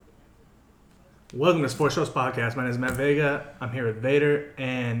Welcome to Sports Shows Podcast. My name is Matt Vega. I'm here with Vader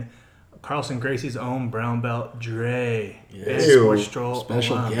and Carlson Gracie's own brown belt, Dre. Yes. Sports Stroll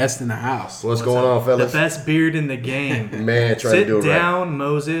Special guest in the house. What's going on, fellas? The best beard in the game. Man, trying to do it Sit down, right.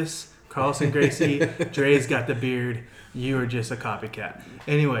 Moses. Carlson Gracie. Dre's got the beard. You are just a copycat.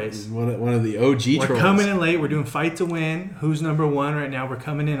 Anyways. One of the OG We're trolls. coming in late. We're doing fight to win. Who's number one right now? We're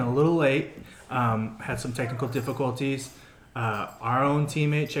coming in a little late. Had some technical difficulties. Our own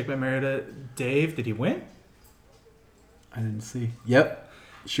teammate, Checkmate Merida, Dave, did he win? I didn't see. Yep,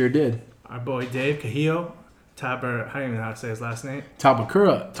 sure did. Our boy Dave Cahillo, Taber, I don't even know how to say his last name.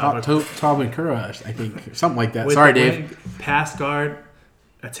 Tabakura, I think, something like that. With Sorry, the Dave. win, pass guard,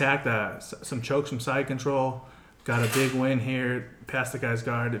 attacked some chokes from side control, got a big win here. Past the guy's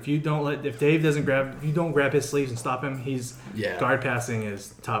guard. If you don't grab his sleeves and stop him, guard passing is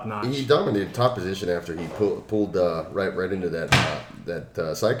top notch. He dominated top position after he pulled right into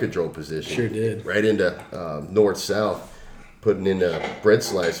that side control position. Sure did. Right into north-south, putting in a bread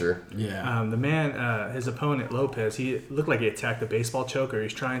slicer. Yeah. The man, his opponent Lopez, he looked like he attacked a baseball choker.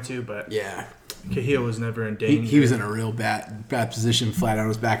 He's trying to, but Yeah. Cahillo was never in danger. He was in a real bad position, flat on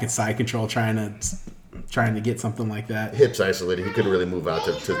his back in side control, trying to get something like that. Hips isolated. He couldn't really move out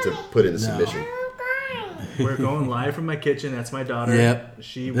to put in the submission. We're going live from my kitchen. That's my daughter. Yep.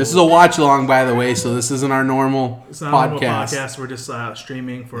 This is a watch along, by the way, so this isn't our normal It's not a normal podcast. podcast. We're just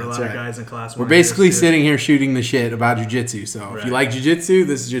streaming for That's a lot of right. guys in class. We're basically sitting here shooting the shit about jiu-jitsu. So if Right. you like jiu-jitsu,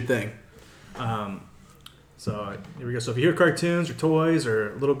 this is your thing. So here we go. So if you hear cartoons or toys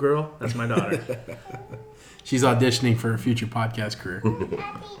or a little girl, that's my daughter. She's auditioning for a future podcast career.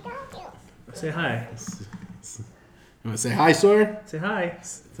 Say hi. You want to say hi, Sawyer? Say hi.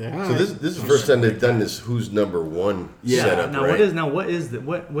 Say hi. So this is the first time they've done this who's number one setup, Now right? what is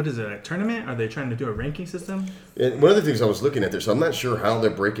it? A tournament? Are they trying to do a ranking system? And one of the things I was looking at there, so I'm not sure how they're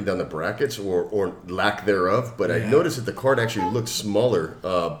breaking down the brackets or lack thereof, but I noticed that the card actually looks smaller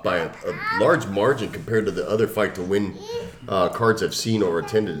by a large margin compared to the other fight to win cards I've seen or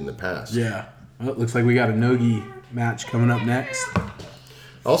attended in the past. Yeah. Well, it looks like we got a Nogi match coming up next.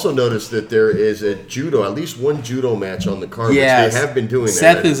 Also noticed that there is at least one judo match on the card, Yes. which they have been doing that.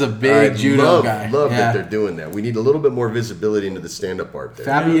 Seth is a big judo guy. Love Yeah. that they're doing that. We need a little bit more visibility into the stand-up art there.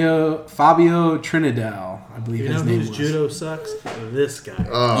 Fabio Trinidad, I believe You know his name whose was. judo sucks? This guy.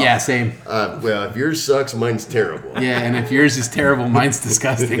 Yeah, same. Well, if yours sucks, mine's terrible. Yeah, and if yours is terrible, mine's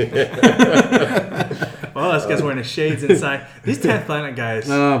disgusting. Oh, this guy's wearing his shades inside. These 10th Planet guys,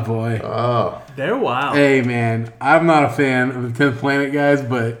 Oh, boy. they're wild. Hey, man, I'm not a fan of the 10th Planet guys,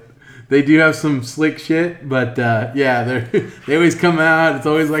 but they do have some slick shit. But, they always come out. It's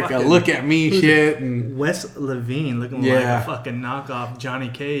always like a look at me shit. And Wes Levine looking like a fucking knockoff Johnny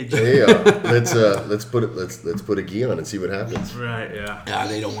Cage. Hey, let's put a gi on and see what happens. Right, yeah.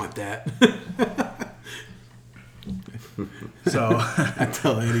 they don't want that. So I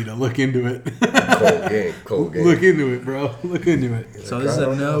tell Eddie to look into it. Cold game. Look into it, bro. Look into it. this is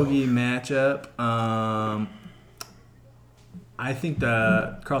a no-gi matchup. I think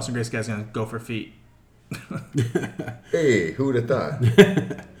the Carlson Grace guy's going to go for feet. Hey, who would have thought?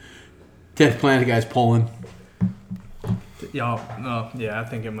 10th Planet guy's pulling. I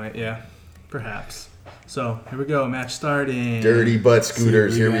think it might, perhaps. So, here we go, match starting. Dirty butt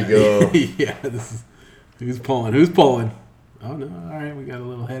scooters. Here we go. Yeah, this is who's pulling. Oh no! All right, we got a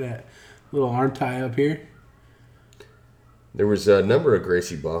little arm tie up here. There was a number of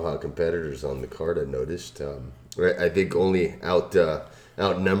Gracie Baja competitors on the card. I noticed. I think only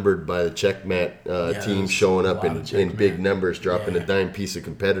outnumbered by the Checkmat team showing up in big numbers, dropping a dime piece of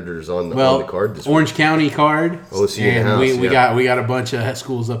competitors on the card. This Orange County card. OC in the and house, we got a bunch of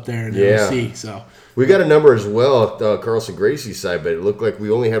schools up there in OC. So we got a number as well, Carlson Gracie's side, but it looked like we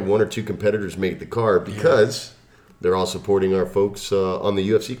only had one or two competitors make the card because they're all supporting our folks on the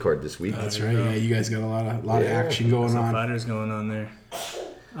UFC card this week. that's right. Yeah, you guys got a lot of action going on. Fighters going on there.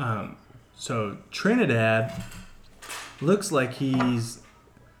 So Trinidad looks like he's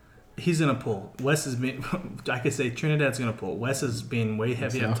gonna pull. Wes is being. I could say Trinidad's gonna pull. Wes is being way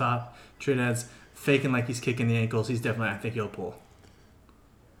heavy up top. Trinidad's faking like he's kicking the ankles. I think he'll pull.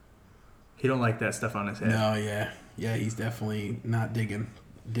 He don't like that stuff on his head. No, yeah, he's definitely not digging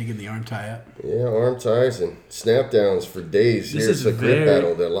the arm tie up. Yeah, arm ties and snap downs for days. This Here's is a grip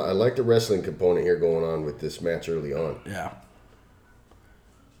battle. I like the wrestling component here going on with this match early on. Yeah.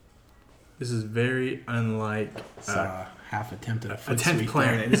 This is very unlike half attempt at a a foot 10th sweep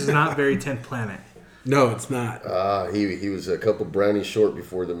Planet. there. This is not very 10th Planet. No, it's not. He was a couple brownies short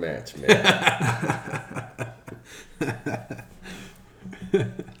before the match, man.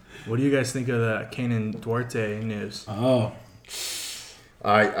 What do you guys think of the Kanan Duarte news? Oh.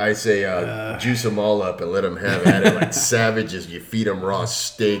 I say juice them all up and let them have at it like savages. You feed them raw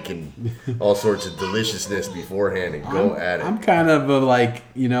steak and all sorts of deliciousness beforehand and go at it. I'm kind of like,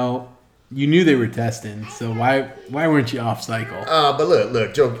 you knew they were testing, so why weren't you off cycle? But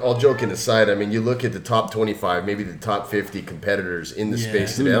look, all joking aside, I mean, you look at the top 25, maybe the top 50 competitors in the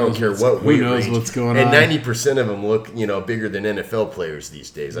space today. I don't care what weight range. Who knows what's going and on. And 90% of them look, bigger than NFL players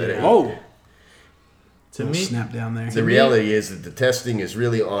these days. To me, snap down there. The reality is that the testing is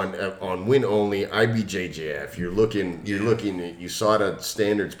really on win only IBJJF. You're looking at USADA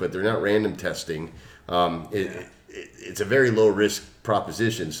standards, but they're not random testing. It's a very low risk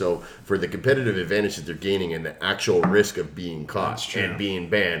proposition. So for the competitive advantage that they're gaining and the actual risk of being caught and being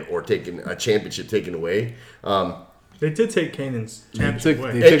banned or taking a championship taken away. They did take Kanan's championship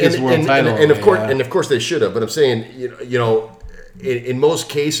away. They took his world title. And of course they should have. But I'm saying, in most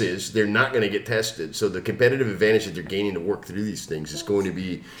cases, they're not going to get tested. So the competitive advantage that they're gaining to work through these things is going to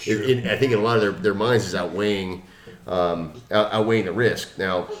be, I think in a lot of their minds, is outweighing the risk.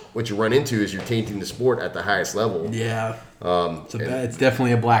 Now, what you run into is you're tainting the sport at the highest level. Yeah. It's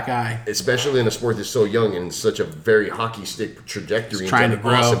definitely a black eye. Especially in a sport that's so young and such a very hockey stick trajectory. It's trying to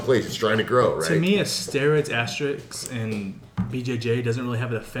grow. Awesome place. It's trying to grow, right? To me, a steroids asterisk and BJJ doesn't really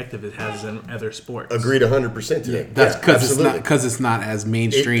have the effect that it has in other sports. Agreed 100% today. That's because it's not as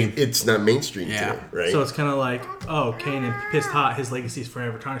mainstream. It's not mainstream today, right? So it's kind of like, Kanan pissed hot. His legacy's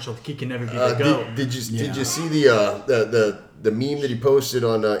forever tarnished. He can never be the GOAT. Did you see the meme that he posted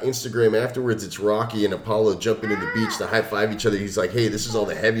on Instagram afterwards? It's Rocky and Apollo jumping in the beach to high five each other. He's like, "Hey, this is all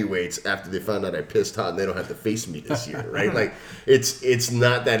the heavyweights after they found out I pissed hot and they don't have to face me this year, right?" Like it's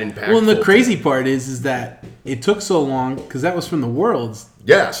not that impactful. Well, and the crazy part is that it took so long because that was from the Worlds.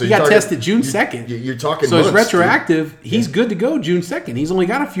 Yeah, so he got tested June 2nd. You're talking so months, it's retroactive. Dude. He's good to go June 2nd. He's only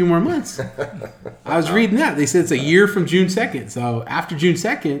got a few more months. I was reading that. They said it's a year from June 2nd. So after June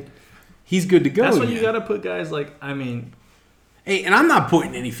 2nd, he's good to go. That's when you got to put guys like, Hey, and I'm not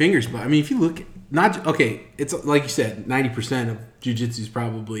pointing any fingers, but if you look it's like you said, 90% of jiu-jitsu is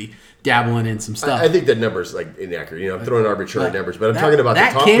probably dabbling in some stuff. I think that number's like inaccurate. I'm throwing arbitrary numbers, but I'm talking about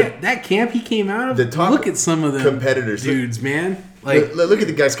that the top. That camp he came out of. The top look at some of the competitors, dudes, man. Like, look at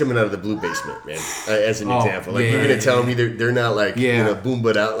the guys coming out of the blue basement, man. As an example, like you're gonna tell me they're not like boom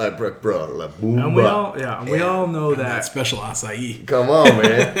but out like bro, like boom. And we all know that special acai. Come on,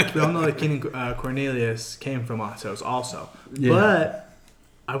 man. We all know that Keenan Cornelius came from Autos also, but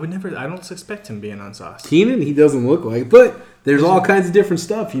I don't expect him being on sauce. Keenan, he doesn't look like it, but there's all kinds of different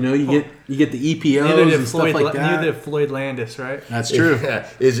stuff. You get the EPOs and stuff like that. Neither did Floyd Landis, right? That's true.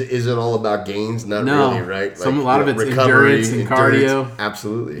 Is it all about gains? Not really, right? Like, a lot of it's recovery, endurance and cardio.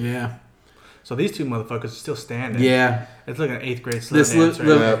 Absolutely. Yeah. So these two motherfuckers are still standing. Yeah. It's like an 8th grade slow dance,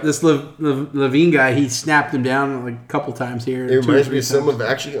 right? This Levine guy, he snapped him down like a couple times here. It reminds me of some of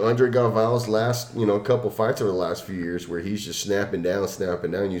actually Andre Galval's last, couple fights over the last few years where he's just snapping down,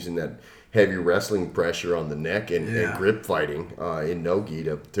 using that heavy wrestling pressure on the neck and grip fighting in no-gi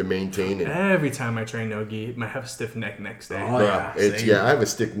to maintain it. Every time I train no-gi, I have a stiff neck next day. Oh, I have a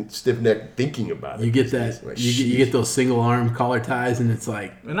stiff neck thinking about it. You get that. Like, you get those single arm collar ties, and it's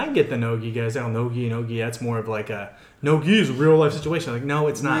like. And I get the no-gi guys. No-gi. That's more of like a no-gi is a real life situation. Like, no,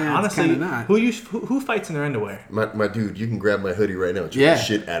 it's not. Yeah, honestly, it's not. who fights in their underwear? My dude, you can grab my hoodie right now and choke the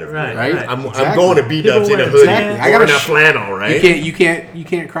shit out of me. Right. I'm going to B-dubs in a hoodie. I got a flannel, right? You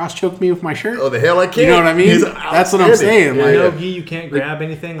can't cross choke me with my shirt. Oh, the hell I can't. You know what I mean? That's what I'm saying. Like, no-gi, you can't grab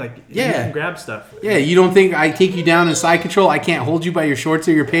anything. Like, you can grab stuff. Yeah, you don't think I take you down in side control? I can't hold you by your shorts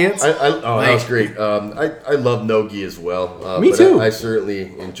or your pants? That was great. I love no-gi as well. Me too. I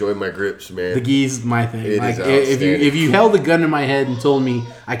certainly enjoy my grips, man. The gi's my thing. It is if you held a gun in my head and told me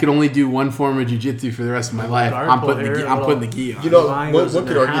I could only do one form of jiu-jitsu for the rest of my life, I'm putting the gi on. One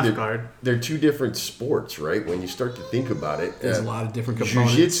could argue they're two different sports, right? When you start to think about it, there's a lot of different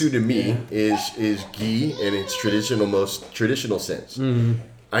components. Jiu-jitsu to me is gi in its most traditional sense. Mm-hmm.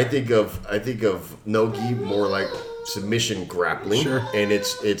 I think of no gi more like submission grappling, and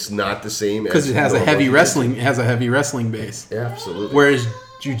it's not the same because it has a heavy wrestling. It has a heavy wrestling base. Yeah, absolutely. Whereas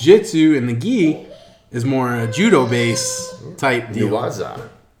jiu-jitsu and the gi is more a judo base type deal. Nuwaza.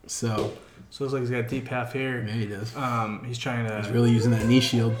 So it looks like he's got a deep half here. Yeah, he does. He's really using that knee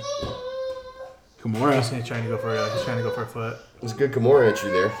shield. Kimura. He's trying to go for a foot. It's a good Kimura entry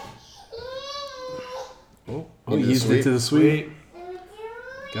there. Oh, he used it to the sweep.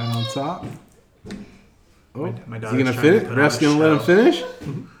 Got on top. Oh, is he gonna finish? Ref's gonna let him finish.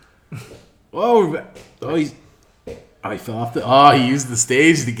 Whoa! He fell off the. Oh, he used the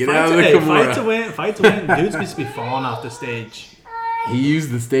stage to get out of the Kimura. Fight to win. Dudes used to be falling off the stage. He used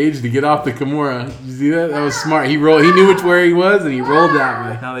the stage to get off the Kimura. Did you see that? That was smart. He knew where he was, and he rolled that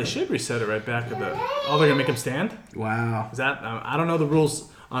way. Now they should reset it right back at the. Oh, they're gonna make him stand. Wow. Is that? I don't know the rules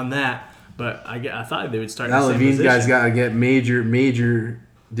on that, but I thought they would start. Now in the same Levine's position. guys got to get major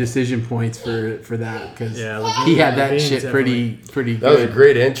decision points for that because he had that Levine's shit pretty good. That was a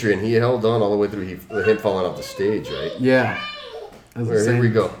great entry, and he held on all the way through. Him falling off the stage, right? Yeah. Here we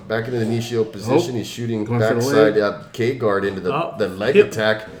go. Back into the Nishio position. He's shooting backside K guard into the leg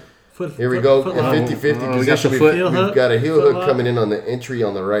attack. Here we go. 50-50 position. We've got a heel hook coming in on the entry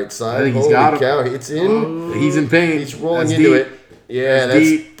on the right side. I think he's got cow. It's in. He's in pain. He's rolling into it. Yeah,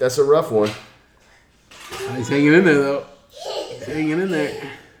 that's a rough one. He's hanging in there, though. He's hanging in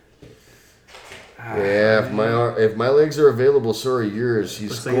there. Yeah, if my legs are available, so are yours.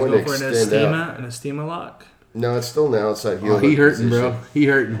 He's going to extend out. An Estima lock. No, it's still an outside heel. He hurting, bro. He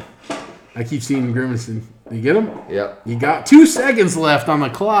hurting. I keep seeing him grimacing. You get him? Yeah. You got 2 seconds left on the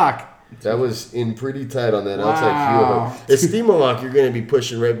clock. That was in pretty tight on that outside heel hook. Estima lock, you're going to be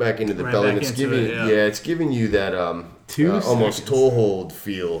pushing right back into the belly. And it's giving you that almost toe hold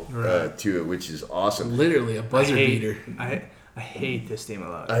feel to it, which is awesome. Literally a buzzer beater. I hate this Estima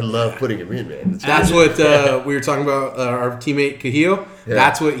lock. I love putting him in, man. That's what we were talking about. Our teammate Kahio. Yeah.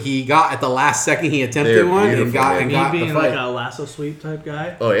 That's what he got at the last second. He attempted one and got being the like fight. a lasso sweep type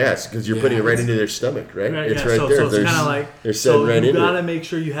guy. Oh yes, because you're putting it right into their stomach, right? It's right so, there. So it's kind of like they're setting right into it. You gotta make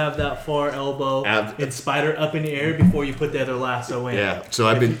sure you have that far elbow and spider up in the air before you put the other lasso in. Yeah. So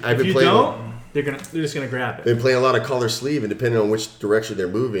I've been if playing. They're just gonna grab it. They're playing a lot of collar sleeve, and depending on which direction they're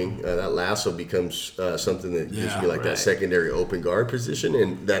moving, that lasso becomes something that gives you like that secondary open guard position,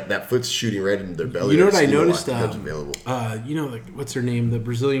 and that foot's shooting right into their belly. You know what I noticed? Available. What's her name? The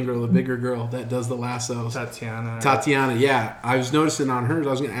Brazilian girl, the bigger girl that does the lassos. Tatiana. Yeah, I was noticing on hers. I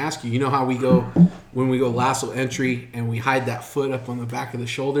was going to ask you. You know how we go when we go lasso entry and we hide that foot up on the back of the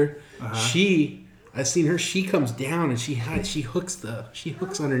shoulder. I've seen her. She comes down and she hooks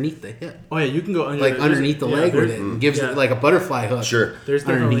underneath the hip. Oh yeah, you can go underneath the leg with it. And gives it like a butterfly hook. Sure. There's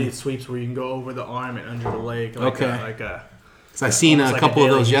definitely sweeps where you can go over the arm and under the leg. So I seen a couple of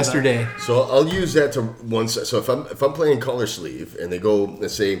those yesterday. So I'll use that to one side. So if I'm playing collar sleeve and they go,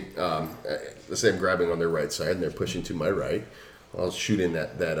 let's say I'm grabbing on their right side and they're pushing to my right. I'll shoot in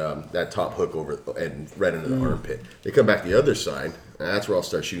that top hook over and right into the armpit. They come back the other side, and that's where I'll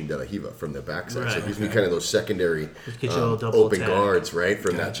start shooting De La Hiva from the backside. So it gives me kind of those secondary open guards, right,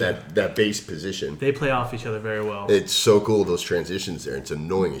 from that base position. They play off each other very well. It's so cool, those transitions there. It's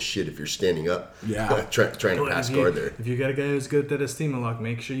annoying as shit if you're standing up trying to pass guard there. If you got a guy who's good at that Estima lock,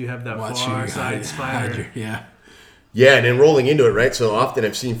 make sure you have that far side spider. Yeah, and then rolling into it, right? So often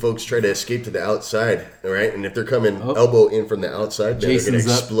I've seen folks try to escape to the outside, right? And if they're coming elbow in from the outside, then they're going to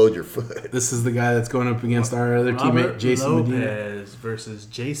explode your foot. This is the guy that's going up against our other teammate, Jason Lopez Medina. Versus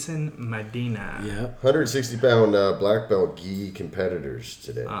Jason Medina. Yeah. 160-pound black belt gi competitors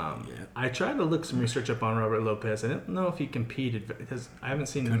today. I tried to look some research up on Robert Lopez. I didn't know if he competed because I haven't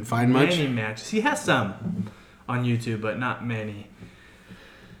seen many matches. He has some on YouTube, but not many.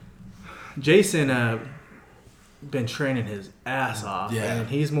 Jason... been training his ass off, and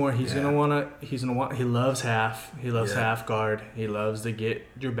he loves half guard, he loves to get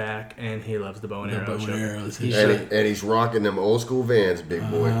your back, and he loves the bow and arrow. And he's rocking them old school Vans, big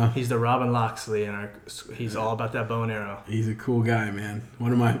boy. He's the Robin Loxley, and he's all about that bow and arrow. He's a cool guy, man.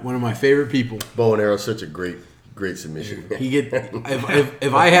 One of my favorite people. Bow and arrow is such a great submission.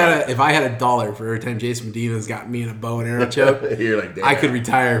 If I had $1 for every time Jason Medina's got me in a bow and arrow choke, you're like, damn. I could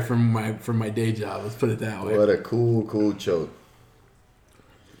retire from my day job. Let's put it that way. What a cool choke.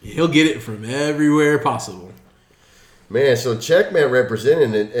 He'll get it from everywhere possible. Man, so Checkmate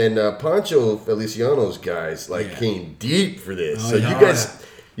representing it, and Pancho Feliciano's guys came deep for this.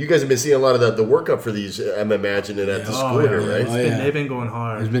 You guys have been seeing a lot of the workup for these, I'm imagining, at the school here, right? They've been going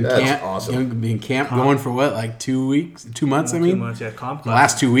hard. There's been camp going for what, like 2 weeks? 2 months, I mean? 2 months, yeah. Comp the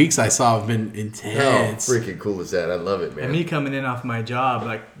last 2 weeks I saw have been intense. How freaking cool is that? I love it, man. And me coming in off my job,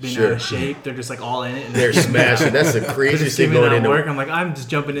 being out of shape, they're just all in it. And they're smashing. That's the craziest thing going into work. I'm I'm just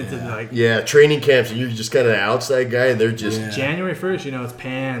jumping into training camps, and you're just kind of the outside guy, and they're just... January 1st, it's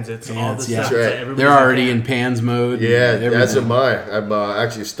pans, it's all this stuff. Right. They're already in pans mode. Yeah, that's I'm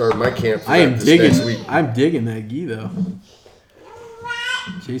actually starting my camp for next week. I'm digging that gi, though.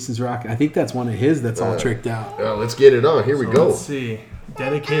 Jason's rocking. I think that's one of his that's all tricked out. Let's get it on. Here we go. Let's see.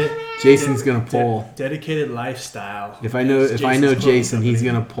 Dedicated. Jason's gonna pull. Dedicated Lifestyle. If I know Jason, he's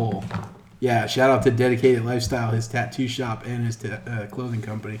gonna pull. Yeah, shout out to Dedicated Lifestyle, his tattoo shop and his clothing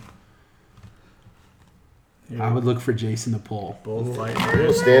company. I would look for Jason to pull. Both fight.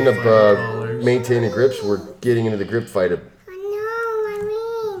 We'll stand up, maintaining grips. We're getting into the grip fight.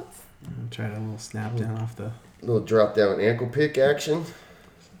 Try a little snap down off the... Little drop down ankle pick action.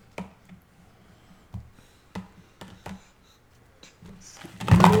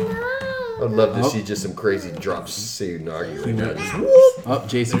 I'd love to see just some crazy drops. See Nagi right now. Oh,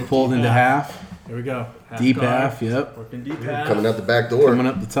 Jason pulled into half. Here we go. Deep half, yep. Working deep half. Coming out the back door. Coming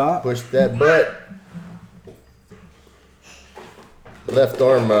up the top. Push that butt. Left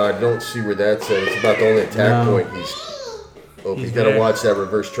arm, I don't see where that's at. It's about the only attack point. He's got to watch that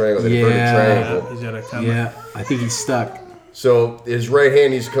reverse triangle, the inverted triangle. He's got to come. Yeah, I think he's stuck. So his right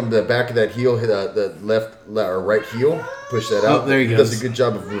hand needs to come to the back of that heel, hit the left or right heel, push that out. Oh, there he goes. Does a good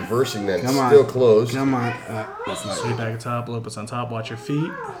job of reversing that. Come on. Still closed. Come on. That's not Sweep back at top, lopus on top. Watch your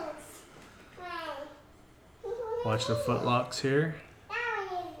feet. Watch the foot locks here.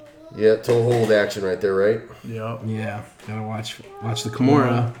 Yeah, toe hold action right there, right? Yep. Yeah, gotta watch the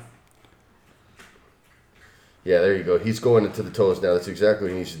Kimura. Yeah, there you go. He's going into the toes now. That's exactly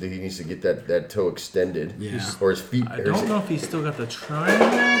what he needs to do. He needs to get that toe extended. Yeah. Or his feet. I don't know if he's still got the triangle.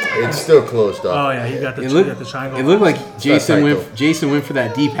 It's still closed off. Oh yeah, he got the triangle. It looked like Jason went for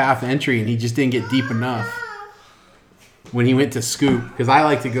that deep half entry, and he just didn't get deep enough when he went to scoop. Because I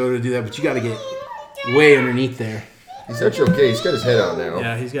like to go to do that, but you got to get way underneath there. He's actually okay. He's got his head out now.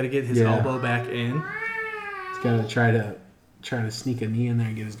 Yeah, he's got to get his elbow back in. He's got to try to sneak a knee in there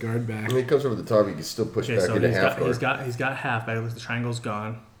and get his guard back. When he comes over the top, he can still push back into half guard. He's got half back. The triangle's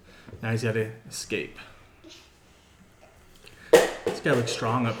gone. Now he's got to escape. This guy looks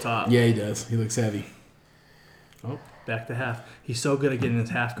strong up top. Yeah, he does. He looks heavy. Oh, back to half. He's so good at getting his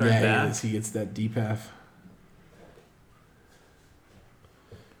half guard back. Yeah, he gets that deep half.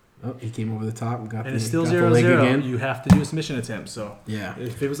 Oh, he came over the top and got and the, it's still got 0-0. the leg again. You have to do a submission attempt. So yeah,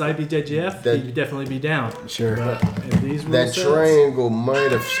 if it was IBJJF, he'd definitely be down. Sure. But in these that triangle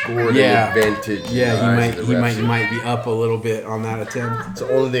might have scored an advantage. Yeah, he might be up a little bit on that attempt. It's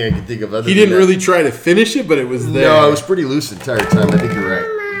the only thing I can think of. He didn't really try to finish it, but it was there. No, it was pretty loose the entire time. I think you're right.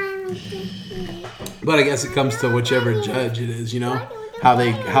 But I guess it comes to whichever judge it is, how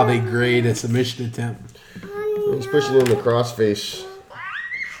they grade a submission attempt. He's pushing in the crossface.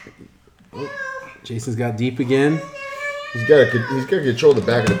 Jason's got deep again. He's got to control the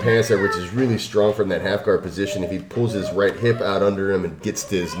back of the pants there, which is really strong from that half guard position. If he pulls his right hip out under him and gets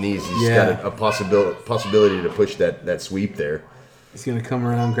to his knees, he's got a possibility to push that sweep there. He's going to come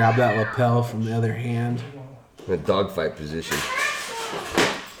around, grab that lapel from the other hand. In a dogfight position.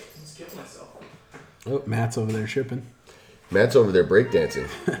 Oh, Matt's over there tripping. Matt's over there breakdancing.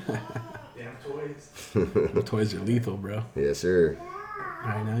 Damn toys. The toys are lethal, bro. Yes, sir. All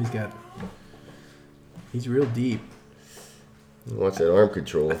right, now he's real deep. Watch that arm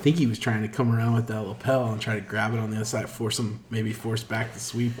control. I think he was trying to come around with that lapel and try to grab it on the other side, force back the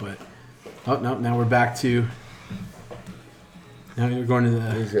sweep, but no, now we're back to. Now we're going to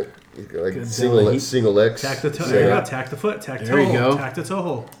the. He's got like single X. Tack the toe. There you go. Tack the foot. Tack toe. There you go. Tack the toe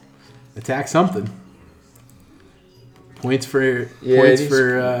hole. Attack something. Points for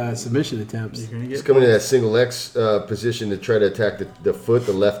submission attempts. He's coming to that single X position to try to attack the foot,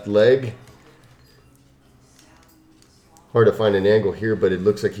 the left leg. Hard to find an angle here, but it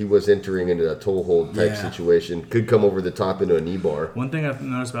looks like he was entering into a toe hold type situation. Could come over the top into a knee bar. One thing I've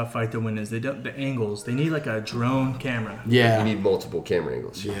noticed about Fight to Win is the angles. They need like a drone camera. Yeah. You need multiple camera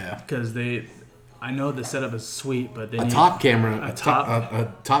angles. Yeah. Because I know the setup is sweet, but they need a top camera.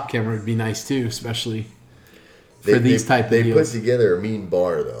 A top camera would be nice too, especially for these type of They deals. put together a mean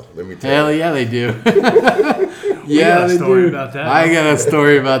bar, though. Let me tell you. Hell yeah, they do. Yeah, they do. About that. I got a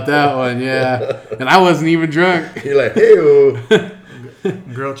story about that one, yeah. And I wasn't even drunk. You're like, hey,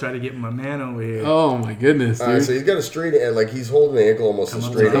 girl tried to get my man over here. Oh my goodness, dude. So he's got a straight, like he's holding the ankle almost a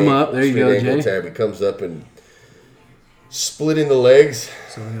straight. Come up, there you go, Jay. Tab. He comes up and splitting the legs.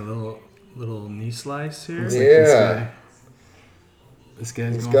 So a little knee slice here. Yeah. This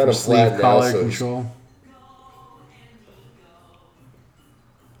guy's going for sleeve collar control.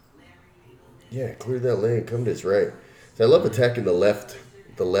 Yeah, clear that leg. Come to his right. So I love attacking the left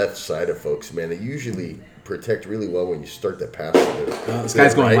side of folks, man. They usually protect really well when you start to pass. This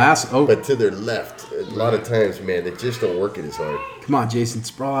guy's going last. Oh, but to their left, a lot of times, man, they just don't work it as hard. Come on, Jason,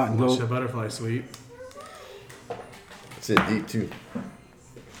 sprawl out and go. Watch the butterfly sweep. It's it deep too.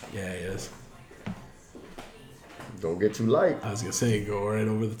 Yeah, he is. Don't get too light. I was gonna say go right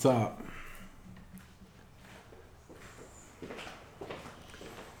over the top.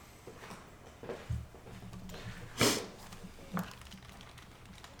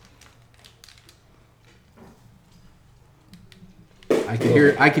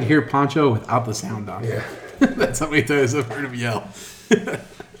 I could hear Pancho without the sound on. Yeah. That's how many times I've heard him yell.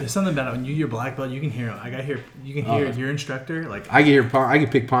 There's something about it when you're black belt. You can hear. You can hear your instructor. Like I can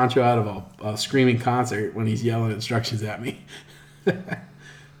pick Poncho out of a screaming concert when he's yelling instructions at me.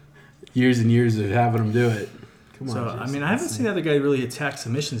 Years and years of having him do it. So, I mean, I haven't seen the other guy really attack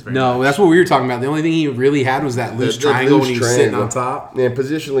submissions very much. No, that's what we were talking about. The only thing he really had was that loose triangle when he was sitting on top. And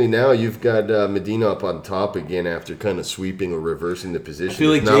positionally now, you've got Medina up on top again after kind of sweeping or reversing the position. I feel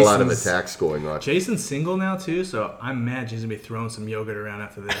like there's not a lot of attacks going on. Jason's single now, too, so I'm mad he's going to be throwing some yogurt around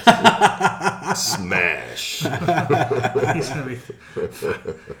after this. Smash. He's going to be...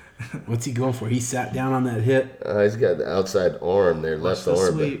 What's he going for? He sat down on that hip. He's got the outside arm there, left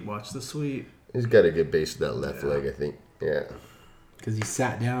arm. Watch the sweep. He's got a good base of that left leg, I think. Yeah. Because he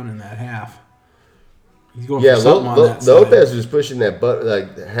sat down in that half. He's going for something on that side. Lopez was pushing that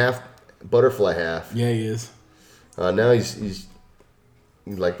half butterfly half. Yeah, he is. Now he's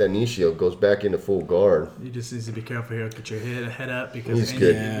like that knee shield goes back into full guard. You just need to be careful here. Get your head up because he's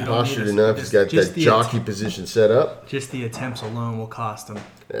good. Postured enough. He's got that jockey position set up. Just the attempts alone will cost him.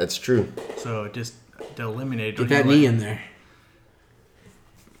 That's true. So just to eliminate. Get that knee in there.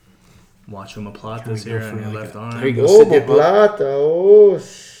 Watch omoplatas here on your left arm. There you go.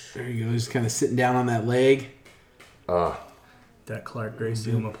 Omoplata. There you go. Just kind of sitting down on that leg. That Clark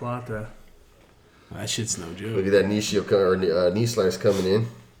Gracie omoplata. That shit's no joke. Look at that knee shield or knee slice coming in.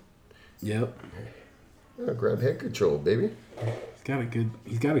 Yep. Grab head control, baby. He's got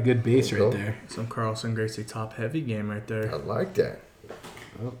a good base right there. Some Carlson Gracie top heavy game right there. I like that.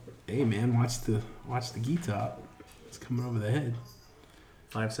 Oh, hey man, watch the gi top. It's coming over the head.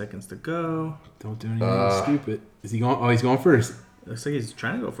 5 seconds to go. Don't do anything stupid. Is he going? Oh, he's going first. Looks like he's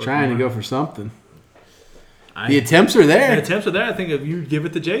trying to go for go for something. The attempts are there. The attempts are there. I think if you give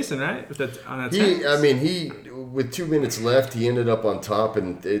it to Jason, right? If that's on that. He with 2 minutes left, he ended up on top,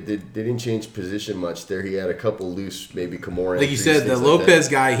 and they didn't change position much there. He had a couple loose, maybe Kimura. Like you said, the Lopez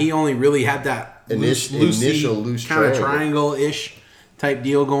guy, he only really had that initial loose kind of triangle-ish type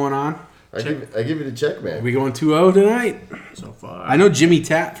deal going on. I give it a check, man. Are we going 2-0 tonight? So far. I know Jimmy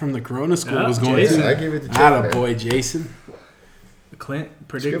Tatt from the Corona School was going Jason. I give it a check, man. Boy, Jason. Clint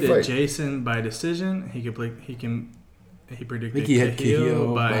predicted Jason by decision. He predicted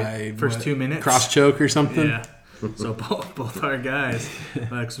Cahill by first 2 minutes. Cross choke or something. Yeah. So both our guys,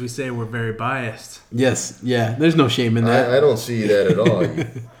 like we say, we're very biased. Yes. Yeah. There's no shame in that. I don't see that at all. You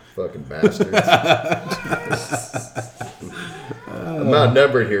fucking bastards. I'm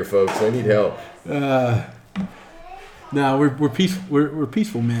outnumbered here, folks. I need help. No, we're peaceful. We're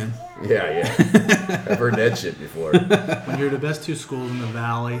peaceful men. Yeah. I've heard that shit before. When you're the best two schools in the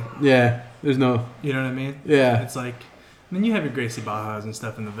valley. Yeah, there's no. You know what I mean? Yeah. It's like, I mean, you have your Gracie Bajas and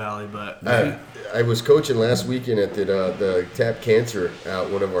stuff in the valley, but I was coaching last weekend at the Tap Cancer out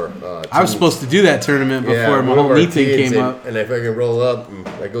one of our. Teams. I was supposed to do that tournament before my whole knee thing came up. And if I can roll up and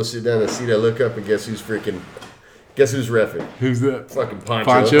I go sit down in the seat, I look up and guess who's reffing? Who's that? Fucking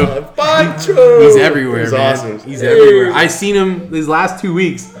Poncho. He's everywhere, man. Awesome. He's everywhere. I've seen him these last 2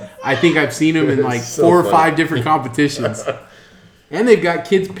 weeks. I think I've seen him in like 4 or 5 different competitions. And they've got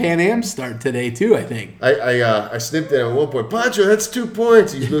kids Pan Am start today too, I think. I snipped it at one point. Poncho, that's 2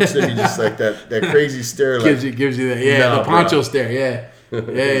 points. He looks at me just like that crazy stare. Gives you that. Yeah, the Poncho stare. Yeah.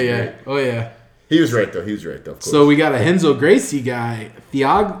 Yeah. Oh, yeah. He was right, though. Of course. So we got a Henzo Gracie guy.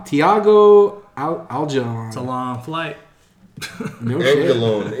 Tiago Aljon. It's a long flight. No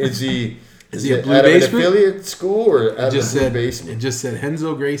shit. Is he a blue at an basement? affiliate school or at the blue basement? It just said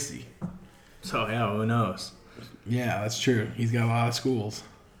Henzo Gracie. So, yeah, who knows? Yeah, that's true. He's got a lot of schools.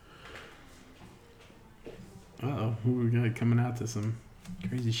 Uh-oh. Who we got coming out to some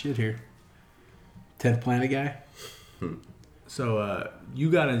crazy shit here? Ted Planet guy? So,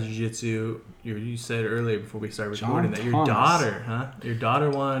 you got into jiu-jitsu. You said earlier before we started recording that your daughter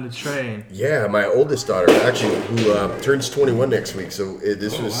wanted to train. Yeah, my oldest daughter, actually, who turns 21 next week. So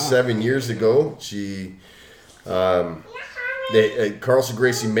this was 7 years ago. She, Carlson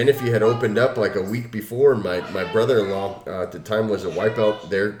Gracie Menifee had opened up like a week before. My brother-in-law at the time was a white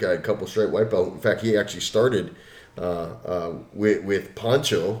belt there, got a couple straight white belt. In fact, he actually started with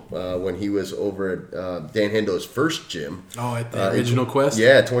Poncho when he was over at Dan Hendo's first gym. Oh, at the original Quest?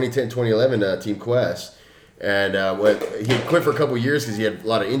 Yeah, 2010, 2011 Team Quest. And he quit for a couple of years because he had a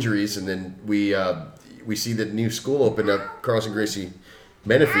lot of injuries. And then we see the new school opened up, Carlson Gracie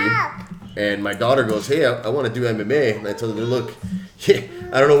Menifee, and my daughter goes, "Hey, I want to do MMA," and I told her, "Look,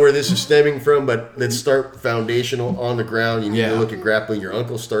 I don't know where this is stemming from, but let's start foundational on the ground. You need to look at grappling. Your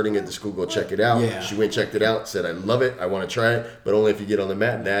uncle's starting at the school. Go check it out." Yeah. She went, checked it out, said, "I love it. I want to try it, but only if you get on the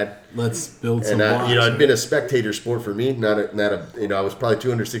mat, Dad." Let's build some. And it'd been a spectator sport for me. Not a. I was probably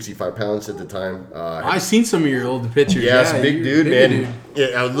 265 pounds at the time. I've seen some of your old pictures. Yeah, it's a big dude, man. Yeah,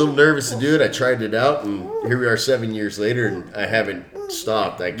 I was a little nervous to do it. I tried it out, and here we are 7 years later, and I haven't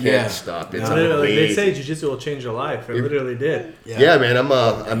stopped. I can't stop. It's literally, they say jiu-jitsu will change your life. It literally did. Yeah, man.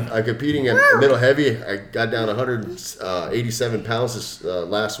 I'm competing in middle heavy. I got down 187 pounds this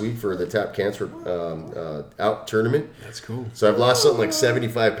last week for the Tap Cancer out tournament. That's cool. So I've lost something like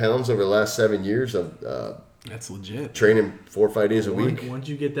 75 pounds over the last 7 years. That's legit. Training 4 or 5 days a week. Once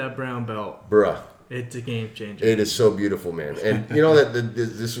you get that brown belt, bruh, it's a game changer. It is so beautiful, man. And you know that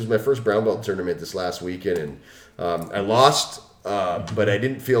this was my first brown belt tournament this last weekend, and I lost, but I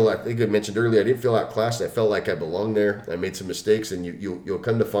didn't feel. I think I mentioned earlier, I didn't feel outclassed. I felt like I belonged there. I made some mistakes, and you'll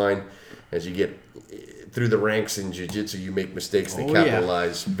come to find as you get through the ranks in jiu-jitsu, you make mistakes and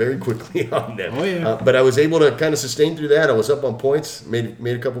capitalize very quickly on them. But I was able to kind of sustain through that. I was up on points, made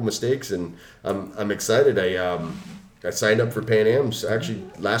a couple mistakes, and I'm excited. I signed up for Pan Am's actually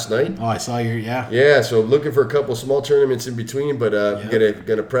last night. Oh, I saw your Yeah, so looking for a couple small tournaments in between, but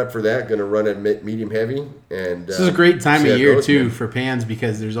gonna prep for that. Gonna run at medium heavy, and this is a great time of year too for Pans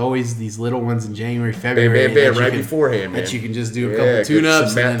because there's always these little ones in January, February, beforehand, man. That you can just do a couple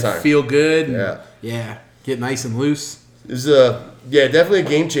tune-ups and then feel good. Yeah, get nice and loose. This is definitely a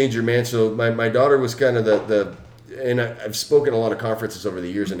game changer, man. So my daughter was kind of the and I've spoken at a lot of conferences over the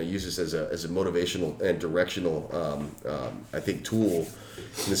years, and I use this as a motivational and directional, I think, tool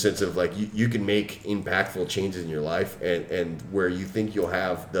in the sense of like you can make impactful changes in your life, and where you think you'll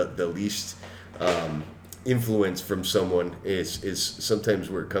have the least influence from someone is sometimes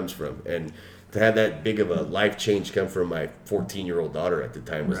where it comes from. And to have that big of a life change come from my 14-year-old daughter at the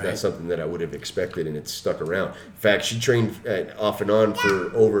time was not something that I would have expected, and it's stuck around. In fact, she trained off and on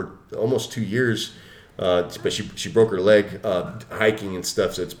for over almost 2 years. But she broke her leg hiking and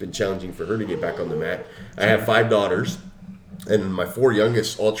stuff, so it's been challenging for her to get back on the mat. I have 5 daughters, and my 4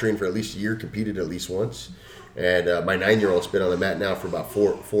 youngest all trained for at least a year, competed at least once. And my 9-year-old's been on the mat now for about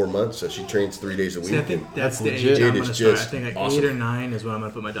four months, so she trains 3 days a week. See, I think that's the age I'm going to start. I think like awesome. 8 or 9 is when I'm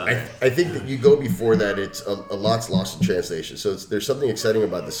going to put my daughter in. I think that you go before that, it's a lot's lost in translation. So there's something exciting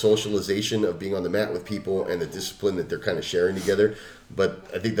about the socialization of being on the mat with people and the discipline that they're kind of sharing together. But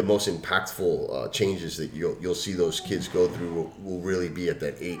I think the most impactful changes that you'll see those kids go through will really be at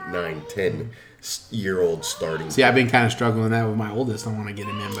that 8, 9, 10-year-old starting. See, I've been kind of struggling with that with my oldest. I want to get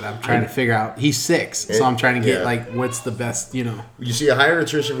him in, but I'm trying to figure out. He's 6, so I'm trying to get like what's the best, You see a higher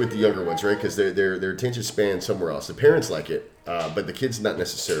attrition with the younger ones, right? Because their attention span somewhere else. The parents like it, but the kids not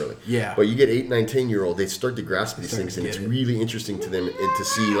necessarily. Yeah. But you get 8, 9, 10-year-old, they start to grasp these things, and it's really interesting to them and to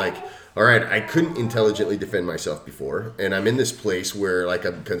see like, all right, I couldn't intelligently defend myself before, and I'm in this place where like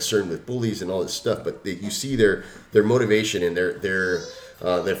I'm concerned with bullies and all this stuff. But you see their motivation and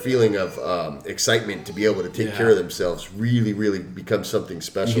their feeling of excitement to be able to take care of themselves really, really becomes something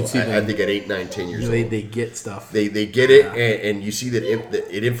special. I think at 8, 9, 10 years old. They get stuff. They get it, and you see that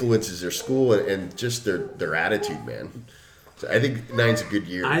it influences their school and just their attitude, man. So I think 9's a good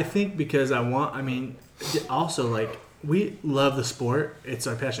year. I think because also like we love the sport. It's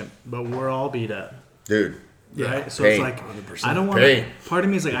our passion, but we're all beat up. Dude. Right? So it's like 100%. I don't want to. Part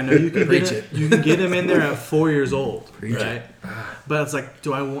of me is like, I know you can get him in there at 4 years old, right? But it's like,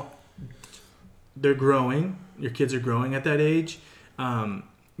 do I want? They're growing. Your kids are growing at that age.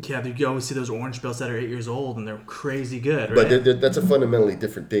 You always see those orange belts that are 8 years old and they're crazy good, right? But that's a fundamentally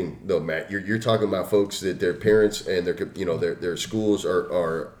different thing, though, Matt. You're talking about folks that their parents and their schools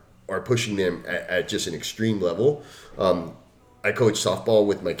are pushing them at just an extreme level. I coached softball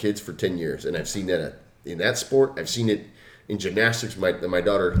with my kids for 10 years, and I've seen that in that sport. I've seen it in gymnastics. My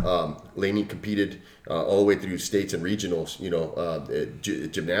daughter, Lainey, competed all the way through states and regionals,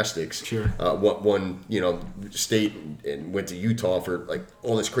 gymnastics. Sure. Won, state and went to Utah for like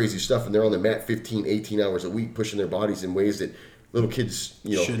all this crazy stuff. And they're on the mat 15, 18 hours a week, pushing their bodies in ways that little kids,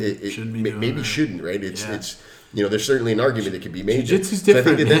 shouldn't, right? It's there's certainly an argument that could be made. Jiu-jitsu's different.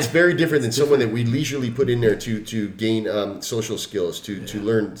 I think that's very different than someone that we leisurely put in there to gain social skills, to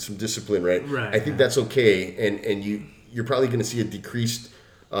learn some discipline, right? Right. I think that's okay, and you're probably going to see a decreased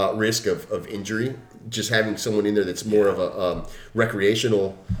risk of injury just having someone in there that's more of a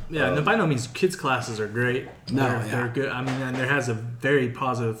recreational. Yeah, by no means, kids' classes are great. They're good. I mean, and there has a very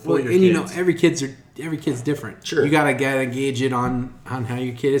positive for your kids. Every kid's different. Sure. You gotta gauge it on how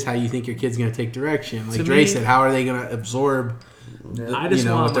your kid is, how you think your kid's gonna take direction. Like Dre said, how are they gonna absorb I just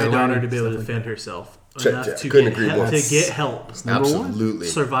want my daughter to be able to defend herself enough to get help. Absolutely.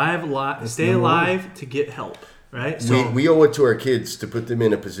 Survive, stay alive to get help. Right? So we owe it to our kids to put them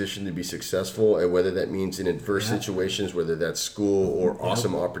in a position to be successful, and whether that means in adverse situations, whether that's school or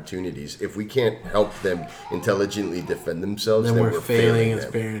awesome opportunities. If we can't help them intelligently defend themselves, then we're failing as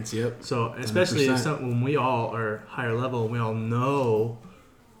parents. Yep. So especially when we all are higher level, we all know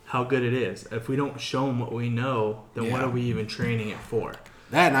how good it is. If we don't show them what we know, then what are we even training it for?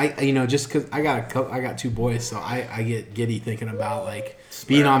 That, and I, just because I got 2 boys, so I get giddy thinking about like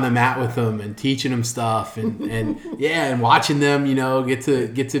being on the mat with them and teaching them stuff and watching them, get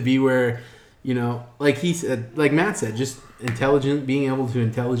to be where, like he said, like Matt said, just being able to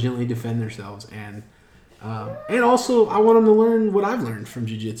intelligently defend themselves, and also I want them to learn what I've learned from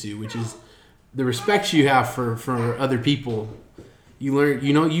jiu-jitsu, which is the respect you have for other people. You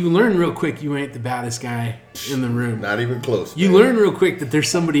learn real quick you ain't the baddest guy in the room. Not even close. You learn real quick that there's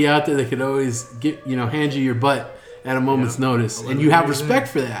somebody out there that could always hand you your butt at a moment's notice. And you have respect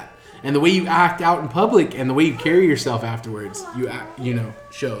for that. And the way you act out in public and the way you carry yourself afterwards,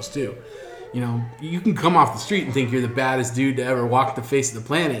 shows too. You can come off the street and think you're the baddest dude to ever walk the face of the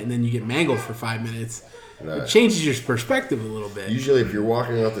planet, and then you get mangled for 5 minutes. It changes your perspective a little bit. Usually, if you're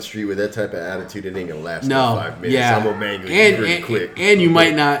walking off the street with that type of attitude, it ain't gonna last 5 minutes. Yeah. I'm gonna mangle you pretty quick. And you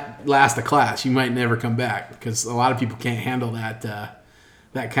might not last a class. You might never come back because a lot of people can't handle that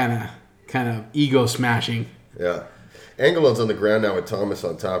kind of ego smashing. Yeah, Angelone's on the ground now with Thomas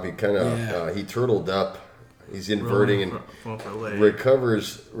on top. He kind of he turtled up. He's inverting and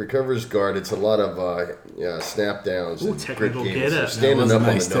recovers guard. It's a lot of snap downs and grip games. Standing up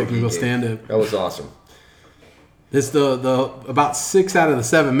on the technical stand-up. That was awesome. This the about 6 out of the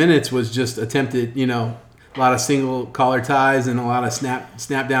 7 minutes was just attempted, a lot of single collar ties and a lot of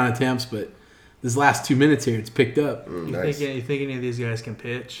snap down attempts, but this last 2 minutes here, it's picked up. Nice. You think any of these guys can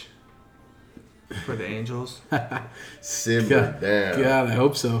pitch for the Angels? Simmer down. God, I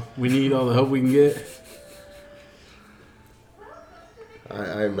hope so. We need all the help we can get.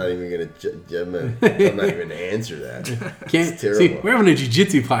 I'm not even gonna answer that. It's terrible. See, we're having a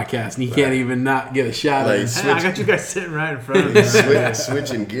jiu-jitsu podcast, and you can't even not get a shot at it. I got you guys sitting right in front of me.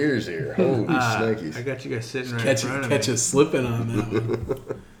 Switching gears here. Holy shnikes. I got you guys sitting right in front of me. Catch us slipping on that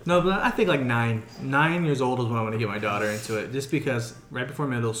one. No, but I think like 9 years old is when I want to get my daughter into it, just because right before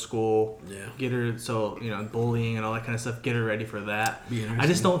middle school, get her bullying and all that kind of stuff, get her ready for that. I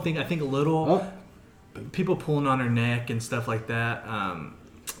just don't think a little. People pulling on her neck and stuff like that.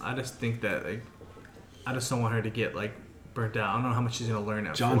 I just think that I just don't want her to get burnt out. I don't know how much she's going to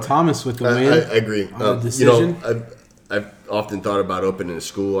learn. John Thomas with the win. I agree. Decision. I've often thought about opening a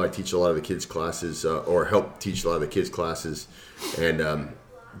school. I teach a lot of the kids' classes, or help teach a lot of the kids' classes, and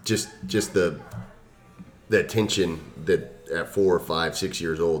just the attention that at 4, 5, 6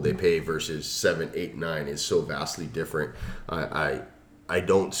 years old they pay versus 7, 8, 9 is so vastly different. I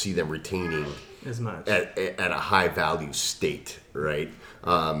don't see them retaining as much at a high value state, right?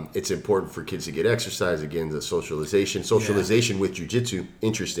 It's important for kids to get exercise. Again, the socialization with jiu-jitsu,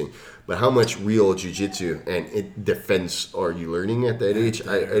 interesting. But how much real jiu-jitsu and defense are you learning at that age?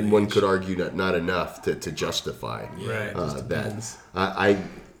 And one could argue not enough to justify that.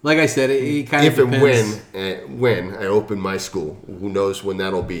 Like I said, it kind of depends. And when I open my school, who knows when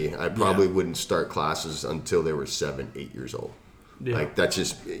that'll be? I probably wouldn't start classes until they were 7, 8 years old. Yeah. That's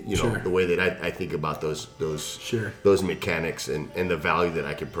just the way that I think about those mechanics and the value that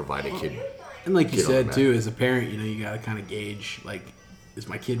I can provide a kid. And like you said too, as a parent, you got to kind of gauge is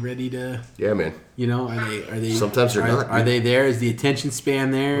my kid ready to? Yeah, man. Are they? Sometimes they're not. Are they there? Is the attention span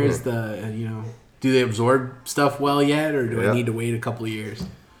there? Is the do they absorb stuff well yet, or do I need to wait a couple of years?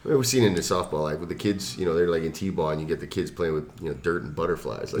 We've seen it in the softball, with the kids, they're in T-ball, and you get the kids playing with, dirt and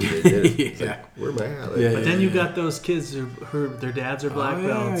butterflies. Where am I at? But then you got those kids who their dads are black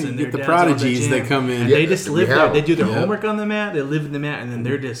belts, and their the prodigies that come in. And they just live there. They do their homework on the mat. They live in the mat, and then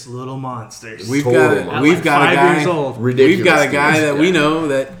they're just little monsters. We've got a guy. We've got a guy that we know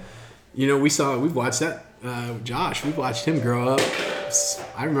that, we've watched that. Josh, we watched him grow up.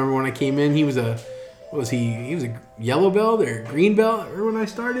 I remember when I came in, he was a yellow belt or green belt when I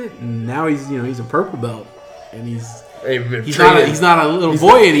started, and now he's a purple belt, and he's not a little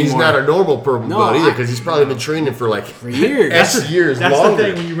boy anymore. He's not a normal purple belt either, because he's probably been training for years. That's longer. The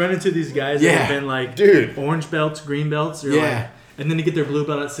thing when you run into these guys that have been orange belts, green belts, and then they get their blue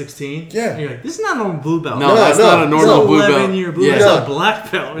belt at 16. Yeah, and you're like, this is not a normal blue belt. No, that's not a normal blue belt. 11-year blue belt. It's a black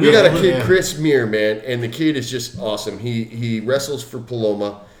belt. We got a kid, Chris Meir, man, and the kid is just awesome. He wrestles for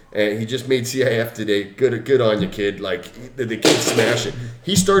Paloma. And he just made CIF today. Good on you, kid. The kid's smashing.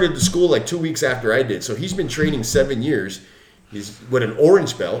 He started the school 2 weeks after I did, so he's been training 7 years. He's with an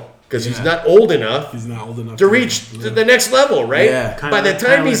orange belt because he's not old enough. He's not old enough to reach the next level, right? Yeah. By the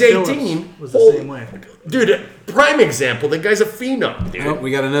time he's 18, was the same way. Dude, prime example. The guy's a phenom, dude. Oh,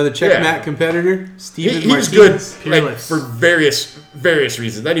 we got another checkmat competitor, Steven He was good Peerless. like, for various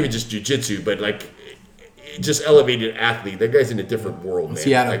reasons. Not even just jiu-jitsu, but like just elevated athlete. That guy's in a different world, man. Is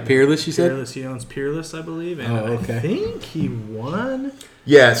he out of Peerless, you said? Peerless, he owns Peerless, I believe. And okay. I think he won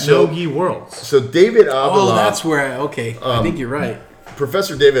so Nogi Worlds. So David Avila. Oh, that's where I think you're right.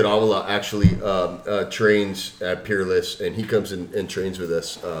 Professor David Avila actually trains at Peerless, and he comes in and trains with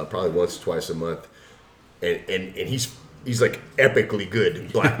us probably once or twice a month. And he's like epically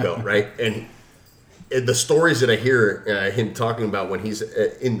good black belt, right? And the stories that I hear him talking about when he's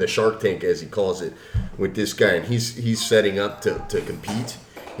in the Shark Tank, as he calls it, with this guy, and he's setting up to compete.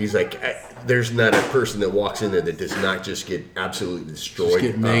 He's like, there's not a person that walks in there that does not just get absolutely destroyed. Just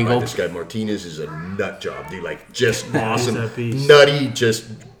get mangled. This guy Martinez is a nut job, dude. Like, just awesome, nutty, just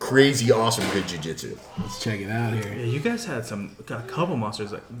crazy, awesome, good jiu-jitsu. Let's check it out here. Yeah, you guys had got a couple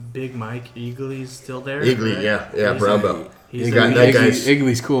monsters, like Big Mike Eagly's still there. Eagly, right? yeah, brown belt.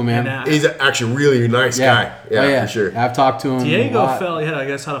 Iggly's cool, man. He's actually really a nice guy. Yeah, for sure. I've talked to him. Diego fell. Yeah, I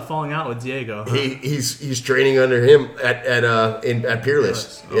guess had a falling out with Diego. Huh? He's training under him at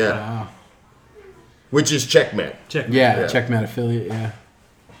Peerless. Okay. Yeah, Wow. which is Checkmat. Checkmat affiliate. Yeah.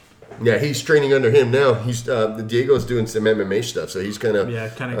 Yeah, he's training under him now. He's Diego's doing some MMA stuff, so he's kind of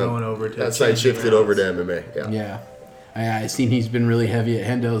going over to that side shifted over to MMA. Yeah. I seen he's been really heavy at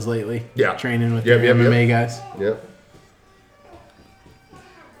Hendo's lately. Yeah, training with the MMA guys. Yep.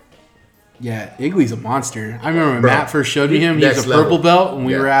 Yeah, Iggly's a monster. I remember when Matt first showed me him. He's a purple belt, and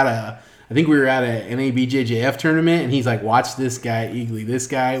we were at an NABJJF tournament, and he's like, "Watch this guy, Iggly. This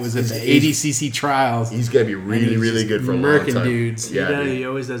guy was at the ADCC trials. He's gonna be really, really good for a long time." Dudes. Yeah, he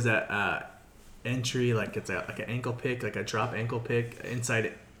always does that entry, like it's like an ankle pick, like a drop ankle pick,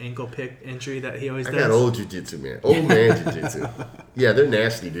 inside ankle pick entry that he always does. I got old jiu-jitsu, man. Old man jiu-jitsu. Yeah, they're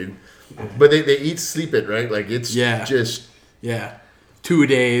nasty, dude. But they eat, sleep it, right? Like it's just 2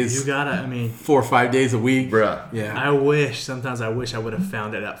 days. You gotta, 4 or 5 days a week. Bruh. Yeah. Sometimes I wish I would have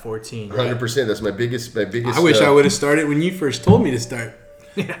found it at 14. 100%. That's my biggest. I wish I would have started when you first told me to start.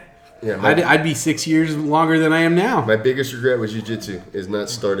 Yeah. Yeah. I'd be 6 years longer than I am now. My biggest regret with jiu-jitsu is not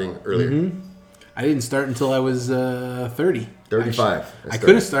starting earlier. Mm-hmm. I didn't start until I was 30. 35. I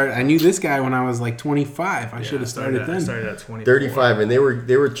could have started. I knew this guy when I was like 25. I should have started then. I started at 24. 35, and they